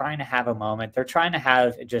not trying to have a moment. They're trying to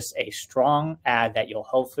have just a strong ad that you'll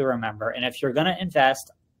hopefully remember. And if you're going to invest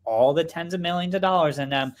all the tens of millions of dollars in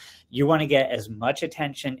them, you want to get as much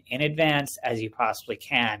attention in advance as you possibly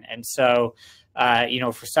can. And so,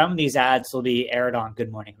 for some of these ads will be aired on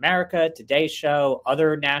Good Morning America, Today Show,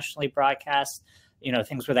 other nationally broadcast,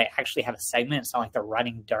 things where they actually have a segment. It's not like they're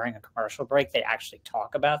running during a commercial break. They actually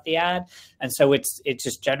talk about the ad. And so it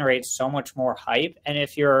just generates so much more hype. And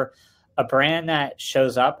if you're a brand that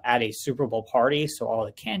shows up at a Super Bowl party, so all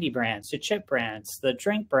the candy brands, the chip brands, the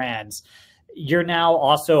drink brands, you're now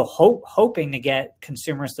also hoping to get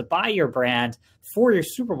consumers to buy your brand for your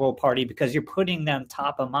Super Bowl party because you're putting them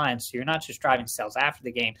top of mind. So you're not just driving sales after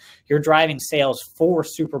the game, you're driving sales for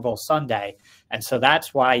Super Bowl Sunday. And so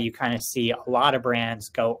that's why you kind of see a lot of brands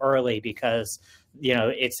go early because,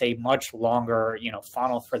 it's a much longer,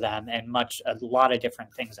 funnel for them and a lot of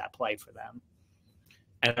different things at play for them.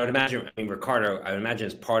 And I would imagine, Ricardo, I would imagine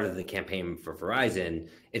as part of the campaign for Verizon,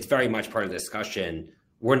 it's very much part of the discussion.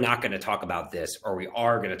 We're not going to talk about this, or we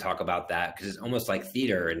are going to talk about that, because it's almost like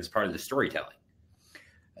theater and it's part of the storytelling.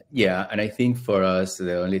 Yeah, and I think for us,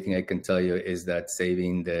 the only thing I can tell you is that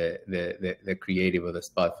saving the creative of the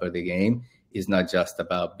spot for the game is not just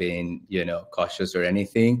about being, cautious or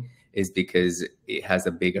anything. It's because it has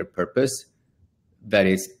a bigger purpose that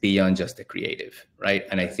is beyond just the creative, right?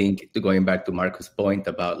 And I think going back to Marcus' point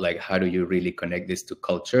about like, how do you really connect this to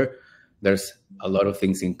culture? There's a lot of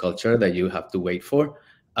things in culture that you have to wait for.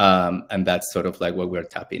 And that's sort of like what we're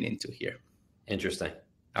tapping into here. Interesting.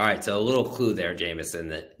 All right. So a little clue there, Jameson,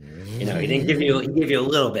 that, he didn't give you, he gave you a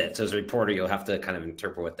little bit. So as a reporter, you'll have to kind of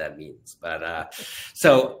interpret what that means. But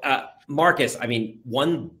Marcus,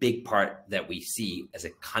 one big part that we see as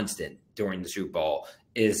a constant during the Super Bowl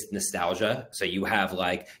is nostalgia. So you have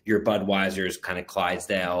like your Budweiser's kind of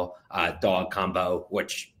Clydesdale dog combo,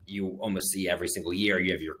 which you almost see every single year.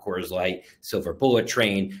 You have your Coors Light, Silver Bullet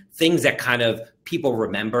Train, things that kind of people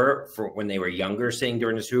remember for when they were younger seeing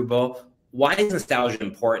during the Super Bowl. Why is nostalgia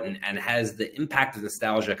important, and has the impact of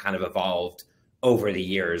nostalgia kind of evolved over the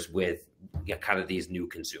years with kind of these new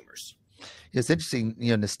consumers? It's interesting.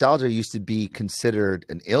 Nostalgia used to be considered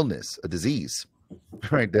an illness, a disease,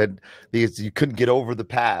 right? That because you couldn't get over the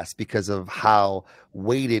past because of how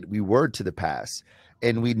weighted we were to the past.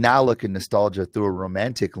 And we now look at nostalgia through a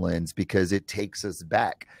romantic lens because it takes us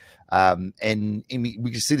back. And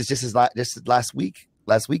we can see this just last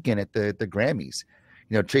weekend at the Grammys.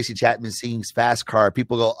 Tracy Chapman sings Fast Car.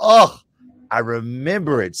 People go, oh, I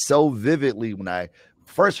remember it so vividly when I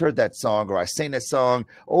first heard that song, or I sang that song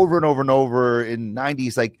over and over and over in the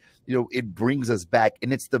 90s, like, you know, it brings us back.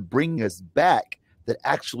 And it's the bringing us back that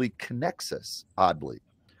actually connects us, oddly.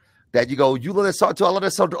 That you go, you love that song too, I love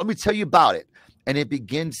that song too, let me tell you about it. And it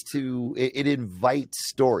begins to, it invites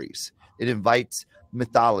stories. It invites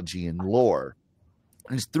mythology and lore.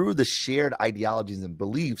 And it's through the shared ideologies and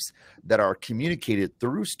beliefs that are communicated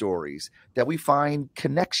through stories that we find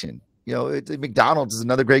connection. You know, McDonald's is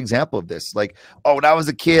another great example of this. Like, oh, when I was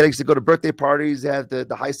a kid, I used to go to birthday parties, have the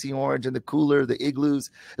high C orange and the cooler, the igloos.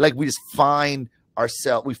 Like, we just find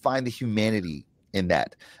ourselves, we find the humanity in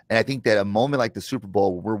that. And I think that a moment like the Super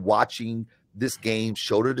Bowl, where we're watching this game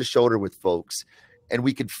shoulder to shoulder with folks, and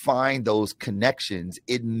we could find those connections,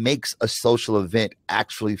 it makes a social event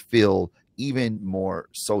actually feel even more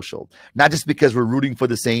social. Not just because we're rooting for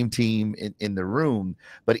the same team in the room,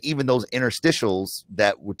 but even those interstitials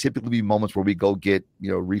that would typically be moments where we go get, you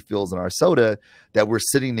know, refills in our soda, that we're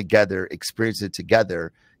sitting together, experiencing it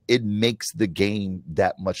together. It makes the game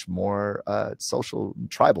that much more social and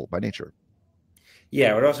tribal by nature.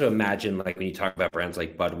 Yeah, I would also imagine, like, when you talk about brands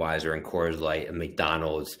like Budweiser and Coors Light and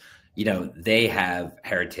McDonald's, you know, they have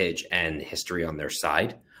heritage and history on their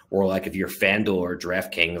side. Or like if you're FanDuel or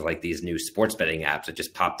DraftKings, like these new sports betting apps that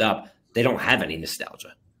just popped up, they don't have any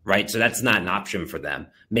nostalgia, right? So that's not an option for them.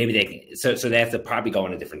 Maybe so they have to probably go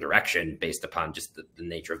in a different direction based upon just the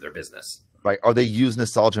nature of their business. Right. Or they use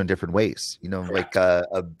nostalgia in different ways. You know, correct.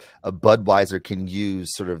 Like a Budweiser can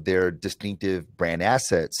use sort of their distinctive brand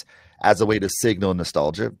assets as a way to signal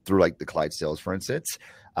nostalgia through like the Clydesdales, for instance,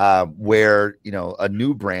 where, you know, a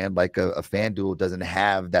new brand like a FanDuel doesn't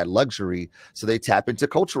have that luxury. So they tap into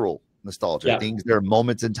cultural nostalgia, things, there are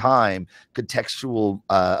moments in time, contextual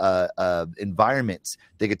environments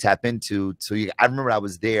they could tap into. So I remember I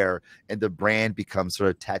was there, and the brand becomes sort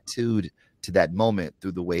of tattooed to that moment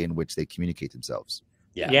through the way in which they communicate themselves.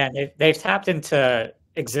 Yeah, they've tapped into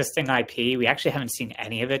existing IP. We actually haven't seen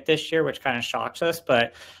any of it this year, which kind of shocks us.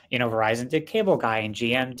 But, you know, Verizon did Cable Guy, and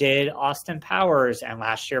GM did Austin Powers, and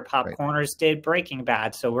last year Pop Corners did Breaking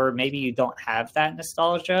Bad. So where maybe you don't have that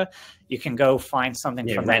nostalgia, you can go find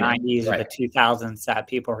something from the 90s or the 2000s that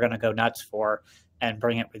people are going to go nuts for and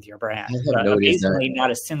bring it with your brand. But amazingly,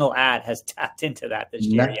 not a single ad has tapped into that this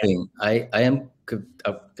year. Nothing. I am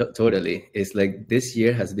totally. It's like this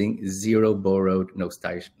year has been zero borrowed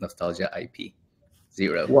nostalgia IP.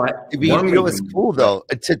 Zero. What? You know what's cool though?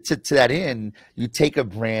 To that end, you take a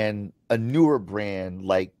brand, a newer brand,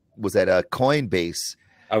 like was that a Coinbase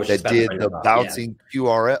that did the bouncing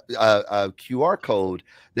QR code.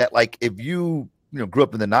 That, like, if you grew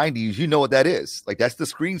up in the 90s, you know what that is. Like, that's the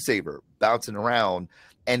screensaver bouncing around,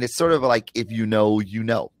 and it's sort of like, if you know, you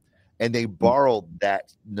know. And they borrowed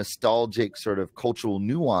that nostalgic sort of cultural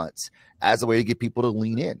nuance as a way to get people to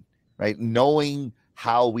lean in, right? Knowing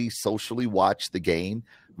how we socially watch the game,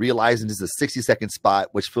 realizing this is a 60-second spot,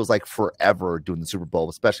 which feels like forever doing the Super Bowl,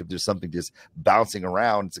 especially if there's something just bouncing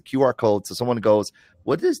around. It's a QR code. So someone goes,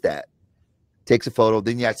 what is that? Takes a photo.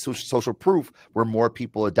 Then you have social proof where more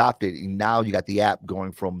people adopt it. And now you got the app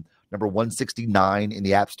going from number 169 in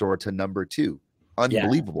the App Store to number 2.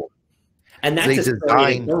 Unbelievable. Yeah. And that's a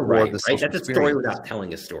story, right? That's a story without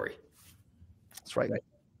telling a story. That's right.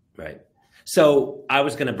 Right. So I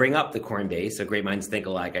was going to bring up the Coinbase, so great minds think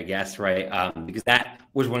alike, I guess, right? Because that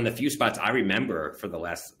was one of the few spots I remember for the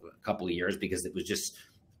last couple of years, because it was just,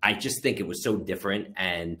 I just think it was so different.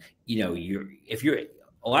 And,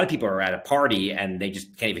 a lot of people are at a party and they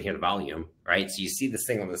just can't even hear the volume, right? So you see this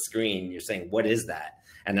thing on the screen, you're saying, what is that?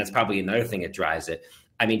 And that's probably another thing that drives it.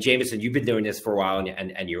 I mean, Jameson, you've been doing this for a while,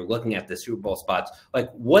 and you're looking at the Super Bowl spots.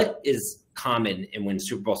 Like, what is common in when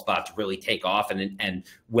Super Bowl spots really take off, and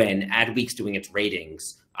when Adweek's doing its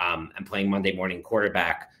ratings and playing Monday morning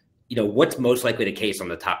quarterback, what's most likely the case on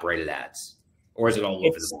the top rated ads? Or is it all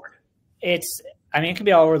over the board? It can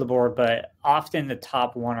be all over the board, but often the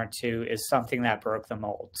top 1 or 2 is something that broke the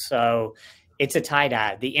mold. So it's a Tide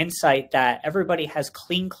ad. The insight that everybody has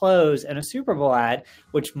clean clothes in a Super Bowl ad,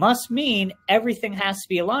 which must mean everything has to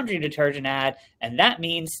be a laundry detergent ad. And that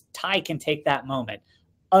means Tide can take that moment.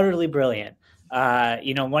 Utterly brilliant.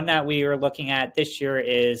 One that we were looking at this year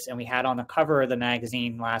is, and we had on the cover of the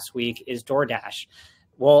magazine last week, is DoorDash.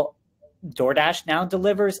 Well, DoorDash now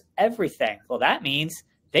delivers everything. Well, that means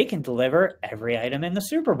they can deliver every item in the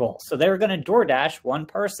Super Bowl. So they're going to DoorDash one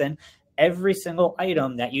person every single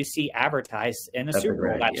item that you see advertised in a Super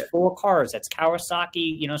Bowl. That's 4 cars. That's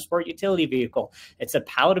Kawasaki, sport utility vehicle. It's a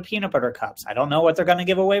pallet of peanut butter cups. I don't know what they're going to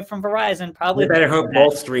give away from Verizon. Probably. We better hope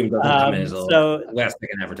Gulfstream doesn't come in as a last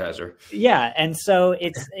second advertiser. Yeah, and so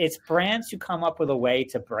it's brands who come up with a way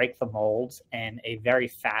to break the molds in a very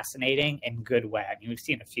fascinating and good way. I mean, we've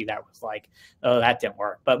seen a few that was like, oh, that didn't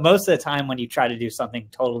work. But most of the time when you try to do something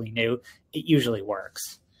totally new, it usually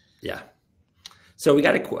works. Yeah. So we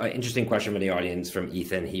got an interesting question from the audience from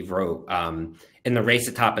Ethan. He wrote, in the race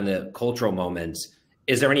to top and the cultural moments,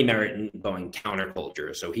 is there any merit in going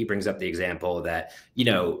counterculture? So he brings up the example that,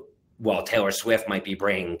 while Taylor Swift might be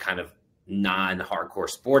bringing kind of non-hardcore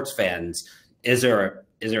sports fans, is there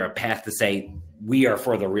a path to say we are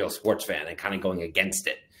for the real sports fan and kind of going against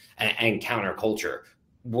it and counterculture?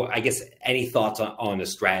 Well, I guess any thoughts on a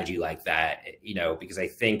strategy like that, because I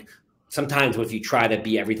think sometimes if you try to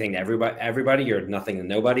be everything to everybody, you're nothing to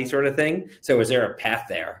nobody sort of thing. So is there a path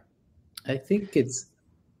there? I think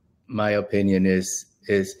my opinion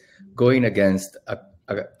is going against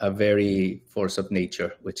a very force of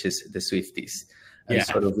nature, which is the Swifties, and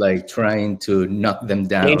sort of like trying to knock them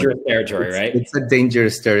down. Dangerous territory, right? It's a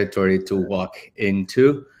dangerous territory to walk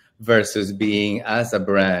into versus being, as a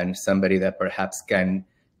brand, somebody that perhaps can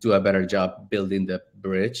do a better job building the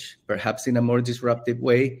bridge, perhaps in a more disruptive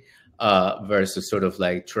way. Versus sort of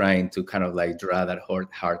like trying to kind of like draw that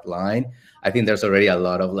hard line. I think there's already a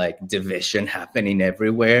lot of like division happening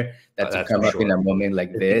everywhere to come up in a moment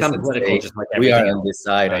like this and say, we are on this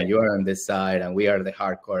side and you are on this side and we are the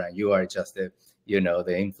hardcore and you are just the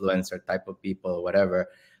influencer type of people or whatever.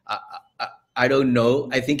 I don't know.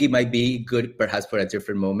 I think it might be good perhaps for a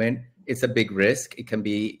different moment. It's a big risk. It can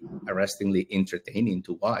be arrestingly entertaining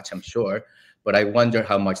to watch, I'm sure. But I wonder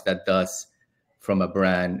how much that does from a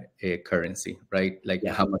brand currency, right? Like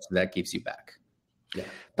how much that gives you back. Yeah.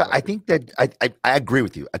 But I think that I agree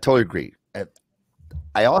with you. I totally agree.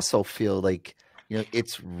 I also feel like,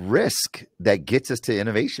 it's risk that gets us to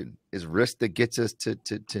innovation, is risk that gets us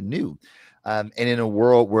to new. And in a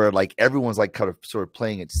world where like everyone's like kind of sort of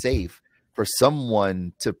playing it safe, for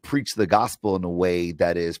someone to preach the gospel in a way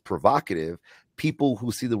that is provocative, people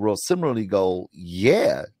who see the world similarly go,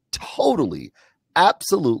 yeah, totally,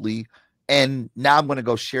 absolutely. And now I'm going to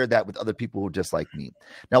go share that with other people who are just like me.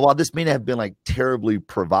 Now, while this may not have been like terribly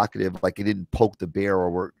provocative, like it didn't poke the bear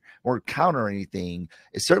or counter anything,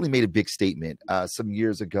 it certainly made a big statement some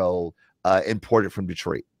years ago, imported from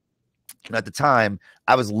Detroit. And at the time,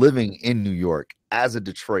 I was living in New York as a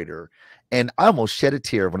Detroiter, and I almost shed a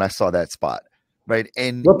tear when I saw that spot. Right.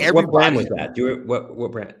 And what brand was that?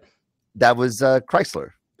 What brand? That was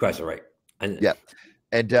Chrysler. Chrysler, right. Yeah.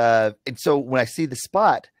 And so when I see the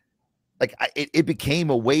spot, like it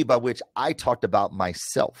became a way by which I talked about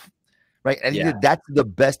myself, right? And that's the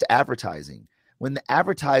best advertising. When the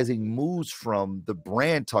advertising moves from the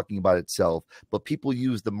brand talking about itself, but people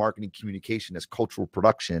use the marketing communication as cultural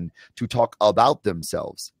production to talk about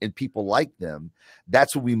themselves and people like them,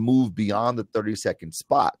 that's when we move beyond the 30-second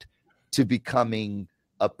spot to becoming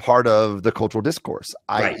a part of the cultural discourse,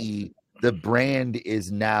 right. i.e. the brand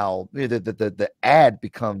is now, the ad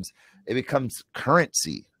becomes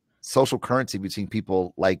currency. Social currency between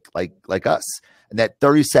people like us, and that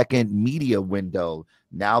 30-second media window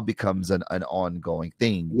now becomes an ongoing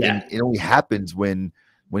thing. And it only happens when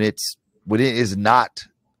it is not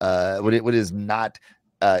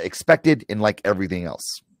expected, and like everything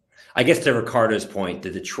else. I guess to Ricardo's point,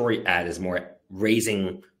 the Detroit ad is more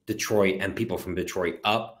raising Detroit and people from Detroit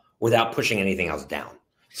up without pushing anything else down.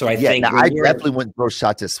 So I think I definitely wouldn't throw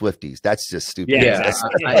shots at Swifties. That's just stupid. Yeah,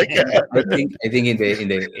 I think in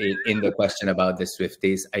the question about the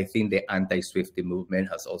Swifties, I think the anti-Swiftie movement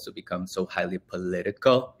has also become so highly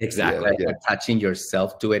political. Exactly, attaching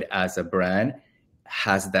yourself to it as a brand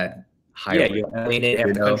has that higher. Yeah, you alienate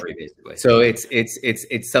half the country basically. So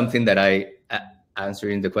it's something that I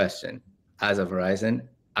answering the question as a Verizon.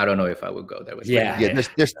 I don't know if I would go there with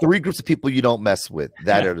There's 3 groups of people you don't mess with.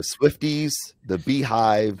 That are the Swifties, the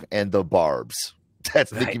Beehive, and the Barbs.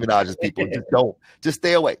 That's Nicki Minaj's people. Just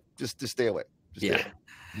stay away. Just stay away. Stay away.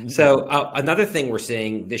 So another thing we're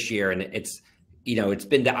seeing this year, and it's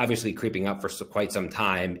been obviously creeping up for quite some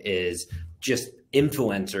time, is just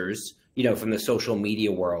influencers, from the social media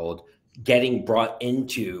world getting brought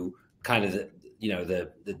into kind of the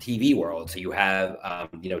TV world. So you have,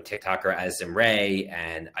 TikToker Azim Ray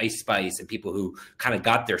and Ice Spice and people who kind of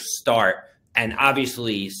got their start and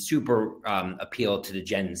obviously super appeal to the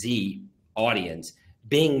Gen Z audience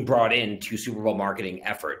being brought into Super Bowl marketing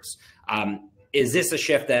efforts. Is this a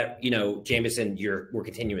shift that, Jameson, we're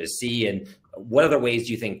continuing to see? And what other ways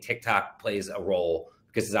do you think TikTok plays a role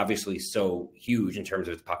because it's obviously so huge in terms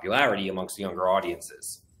of its popularity amongst the younger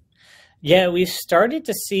audiences. Yeah, we've started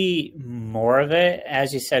to see more of it.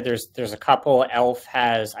 As you said, there's a couple. Elf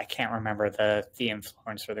has, I can't remember the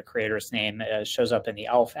influencer, the creator's name. It shows up in the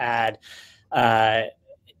Elf ad.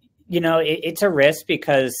 It's a risk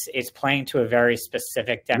because it's playing to a very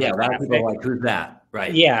specific demographic. Yeah, a lot of people are like, who's that?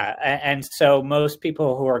 Right. Yeah, and so most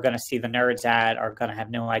people who are going to see the Nerds ad are going to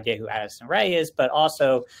have no idea who Addison Rae is, but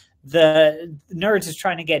also the Nerds is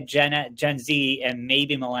trying to get Gen Z and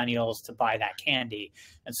maybe millennials to buy that candy.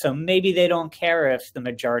 And so maybe they don't care if the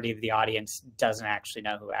majority of the audience doesn't actually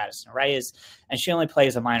know who Addison Rae is. And she only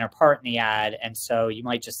plays a minor part in the ad. And so you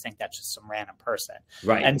might just think that's just some random person.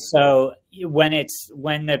 Right. And so when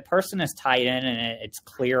the person is tied in and it's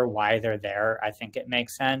clear why they're there, I think it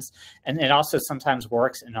makes sense. And it also sometimes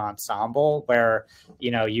works in an ensemble where,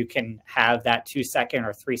 you can have that 2-second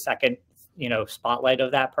or 3-second spotlight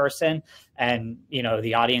of that person, and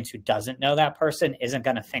the audience who doesn't know that person isn't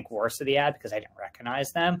going to think worse of the ad because I didn't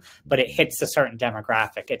recognize them, but it hits a certain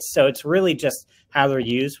demographic. It's really just how they're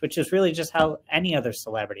used, which is really just how any other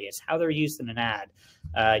celebrity is, how they're used in an ad.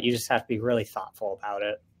 You just have to be really thoughtful about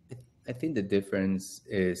it. I think the difference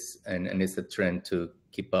is, and it's a trend to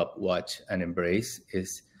keep up, watch, and embrace,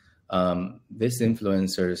 is these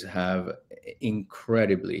influencers have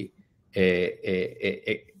incredibly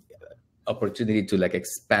opportunity to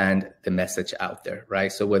expand the message out there,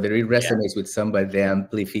 right? So whether it resonates with somebody, the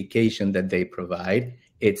amplification that they provide,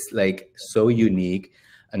 it's so unique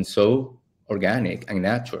and so organic and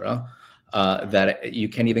natural that you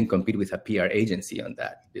can't even compete with a PR agency on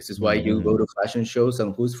that. This is why you go to fashion shows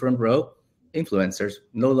and who's front row? Influencers,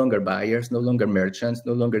 no longer buyers, no longer merchants,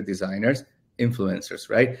 no longer designers, influencers,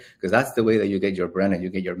 right? Because that's the way that you get your brand and you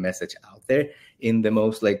get your message out there in the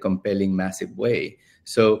most compelling, massive way.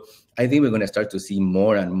 So I think we're going to start to see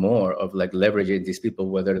more and more of leveraging these people,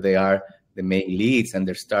 whether they are the main leads and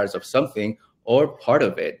they're stars of something or part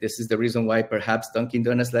of it. This is the reason why perhaps Dunkin'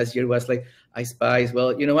 Donuts last year was I Spice.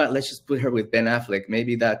 Well, you know what? Let's just put her with Ben Affleck.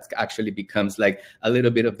 Maybe that actually becomes a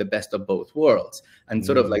little bit of the best of both worlds. And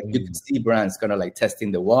sort of you can see brands kind of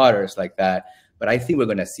testing the waters like that. But I think we're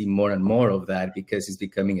going to see more and more of that because it's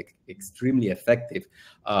becoming extremely effective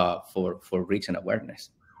for reach and awareness.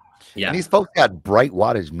 Yeah. And these folks got bright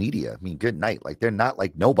wattage media. I mean, good night. They're not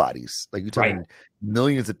nobodies. You're talking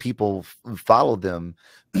millions of people follow them.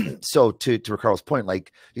 So to Ricardo's point, you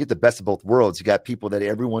get the best of both worlds. You got people that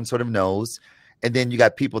everyone sort of knows, and then you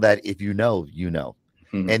got people that if you know,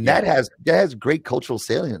 and that has great cultural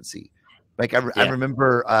saliency. I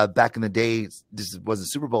remember back in the day, this was a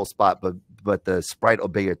Super Bowl spot, but the Sprite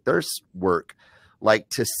Obey Your Thirst work,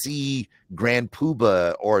 to see Grand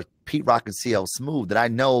Poobah or Pete Rock and CL Smooth that I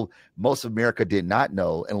know most of America did not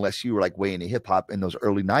know unless you were way into hip hop in those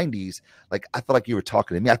early 90s. I felt like you were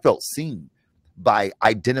talking to me. I felt seen by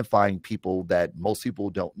identifying people that most people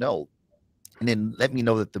don't know. And then let me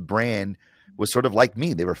know that the brand was sort of like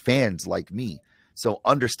me. They were fans like me. So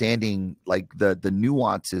understanding the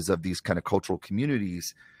nuances of these kind of cultural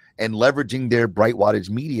communities and leveraging their bright wattage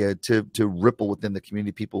media to ripple within the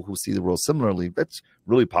community, people who see the world similarly, that's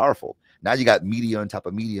really powerful. Now you got media on top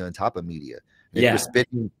of media on top of media. If you're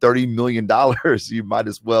spending $30 million, you might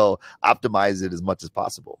as well optimize it as much as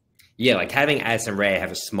possible. Yeah, having Addison Rae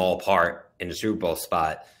have a small part in the Super Bowl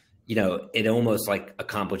spot, it almost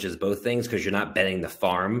accomplishes both things because you're not betting the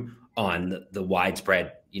farm on the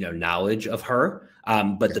widespread, knowledge of her.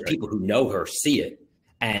 But the people who know her see it.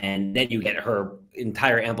 And then you get her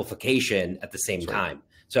entire amplification at the same time.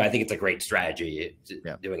 So I think it's a great strategy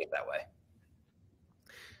doing it that way.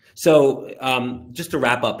 So just to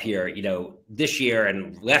wrap up here, this year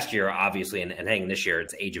and last year, obviously, and heading this year,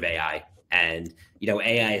 it's age of AI. And,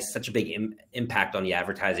 AI has such a big impact on the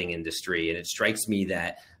advertising industry. And it strikes me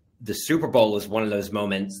that the Super Bowl is one of those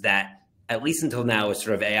moments that, at least until now, is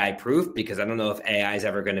sort of AI proof, because I don't know if AI is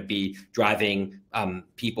ever going to be driving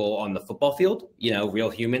people on the football field.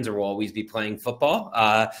 Real humans will always be playing football,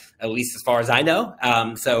 at least as far as I know.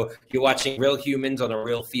 So you're watching real humans on a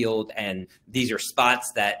real field, and these are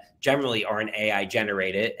spots that generally aren't AI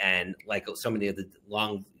generated. And like so many of the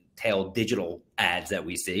long tail digital ads that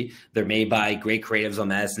we see, they're made by great creatives on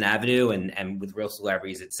Madison Avenue and with real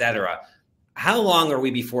celebrities, et cetera. How long are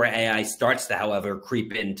we before AI starts to, however,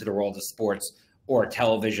 creep into the world of sports or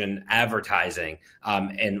television advertising,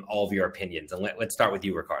 in all of your opinions? And let's start with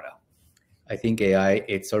you, Ricardo. I think AI,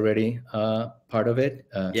 it's already part of it,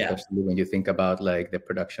 especially when you think about the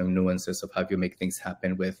production nuances of how you make things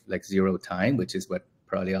happen with zero time, which is what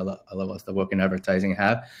probably all of us that work in advertising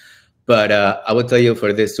have. But I will tell you,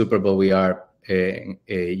 for this Super Bowl, we are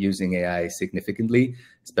using AI significantly,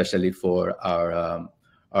 especially for our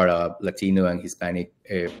our Latino and Hispanic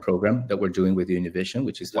program that we're doing with Univision,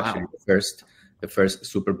 which is actually the first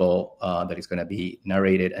Super Bowl that is going to be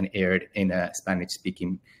narrated and aired in a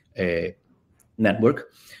Spanish-speaking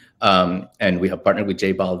network. And we have partnered with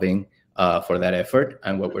J Balvin for that effort.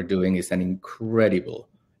 And what we're doing is an incredible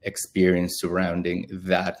experience surrounding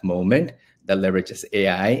that moment that leverages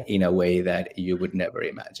AI in a way that you would never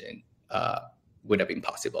imagine would have been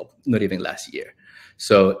possible, not even last year.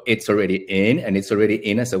 So it's already in, and it's already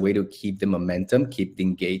in as a way to keep the momentum, keep the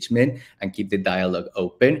engagement, and keep the dialogue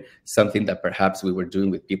open, something that perhaps we were doing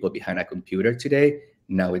with people behind a computer today.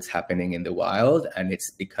 Now it's happening in the wild, and it's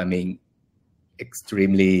becoming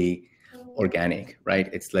extremely organic, right?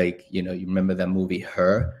 It's like, you know, you remember that movie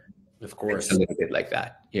Her? Of course. It's a little bit like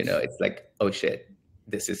that. You know, it's like, oh shit,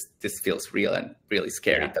 this feels real and really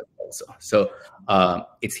scary. Yeah. Also. So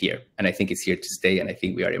it's here, and I think it's here to stay, and I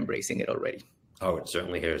think we are embracing it already. Oh, it's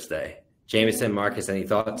certainly here to stay. Jameson, Marcus, any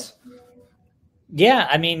thoughts? Yeah,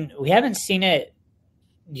 I mean, we haven't seen it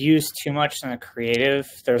used too much in the creative.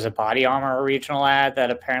 There's a Body Armor regional ad that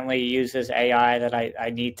apparently uses AI that I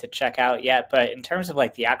need to check out yet. But in terms of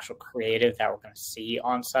like the actual creative that we're going to see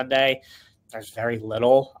on Sunday, there's very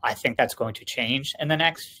little. I think that's going to change in the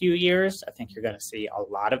next few years. I think you're going to see a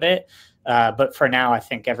lot of it. But for now, I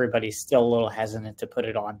think everybody's still a little hesitant to put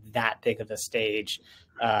it on that big of a stage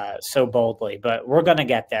so boldly. But we're going to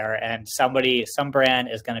get there. And some brand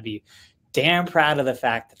is going to be damn proud of the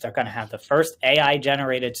fact that they're going to have the first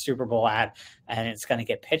AI-generated Super Bowl ad, and it's going to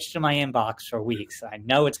get pitched in my inbox for weeks. I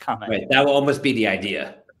know it's coming. Right. That will almost be the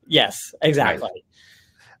idea. Yes, exactly.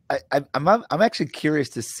 Right. I'm actually curious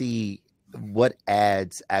to see what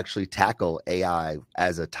ads actually tackle AI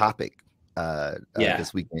as a topic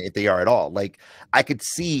this weekend, if they are at all. Like, I could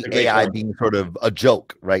see AI being sort of a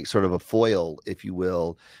joke, right? Sort of a foil, if you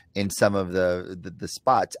will, in some of the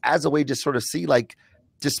spots as a way to sort of see, like,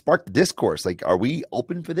 just spark the discourse. Like, are we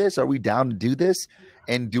open for this? Are we down to do this?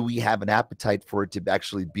 And do we have an appetite for it to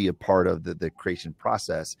actually be a part of the creation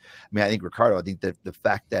process? I mean, I think, Ricardo, I think that the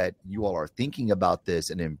fact that you all are thinking about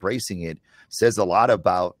this and embracing it says a lot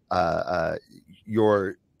about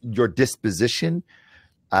your disposition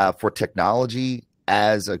for technology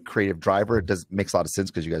as a creative driver. It makes a lot of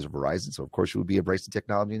sense because you guys are Verizon, so of course you would be embracing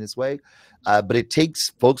technology in this way. But it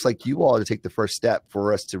takes folks like you all to take the first step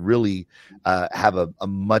for us to really have a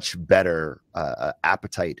much better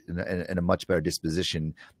appetite and a much better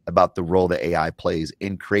disposition about the role that AI plays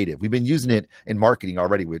in creative. We've been using it in marketing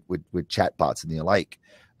already with chatbots and the like,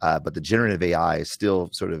 but the generative AI is still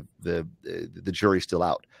sort of the jury's still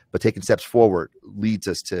out. But taking steps forward leads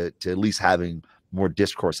us to at least having more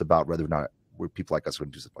discourse about whether or not people like us are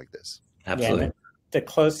going to do something like this. Absolutely. Yeah, the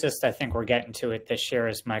closest I think we're getting to it this year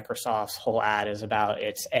is Microsoft's whole ad is about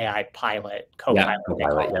its AI pilot, Copilot,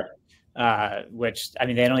 which, I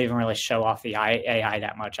mean, they don't even really show off the AI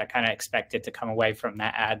that much. I kind of expected to come away from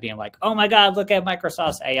that ad being like, oh my God, look at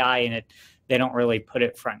Microsoft's AI, and they don't really put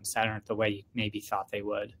it front and center the way you maybe thought they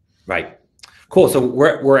would. Right. Cool. So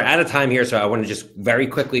we're out of time here. So I want to just very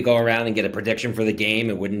quickly go around and get a prediction for the game.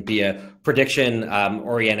 It wouldn't be a prediction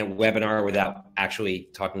oriented webinar without actually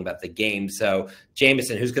talking about the game. So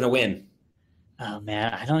Jameson, who's going to win? Oh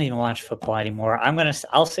man, I don't even watch football anymore.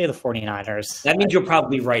 I'll say the 49ers. That means you're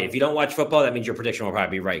probably right. If you don't watch football, that means your prediction will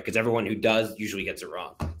probably be right, because everyone who does usually gets it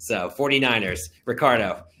wrong. So 49ers.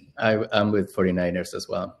 Ricardo. I'm with 49ers as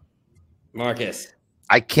well. Marcus.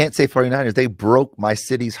 I can't say 49ers. They broke my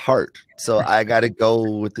city's heart. So I got to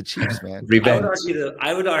go with the Chiefs, man.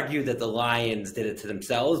 I would argue that the Lions did it to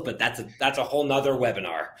themselves, but that's a whole nother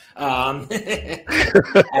webinar. And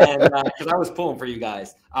because I was pulling for you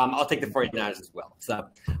guys, I'll take the 49ers as well. So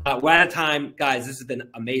we're out of time, guys. This has been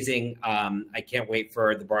amazing. I can't wait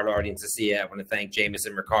for the broader audience to see it. I want to thank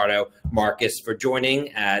Jameson, Ricardo, Marcus for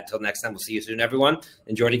joining. Till next time, we'll see you soon, everyone.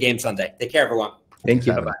 Enjoy the game Sunday. Take care, everyone. Thank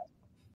you. Bye-bye.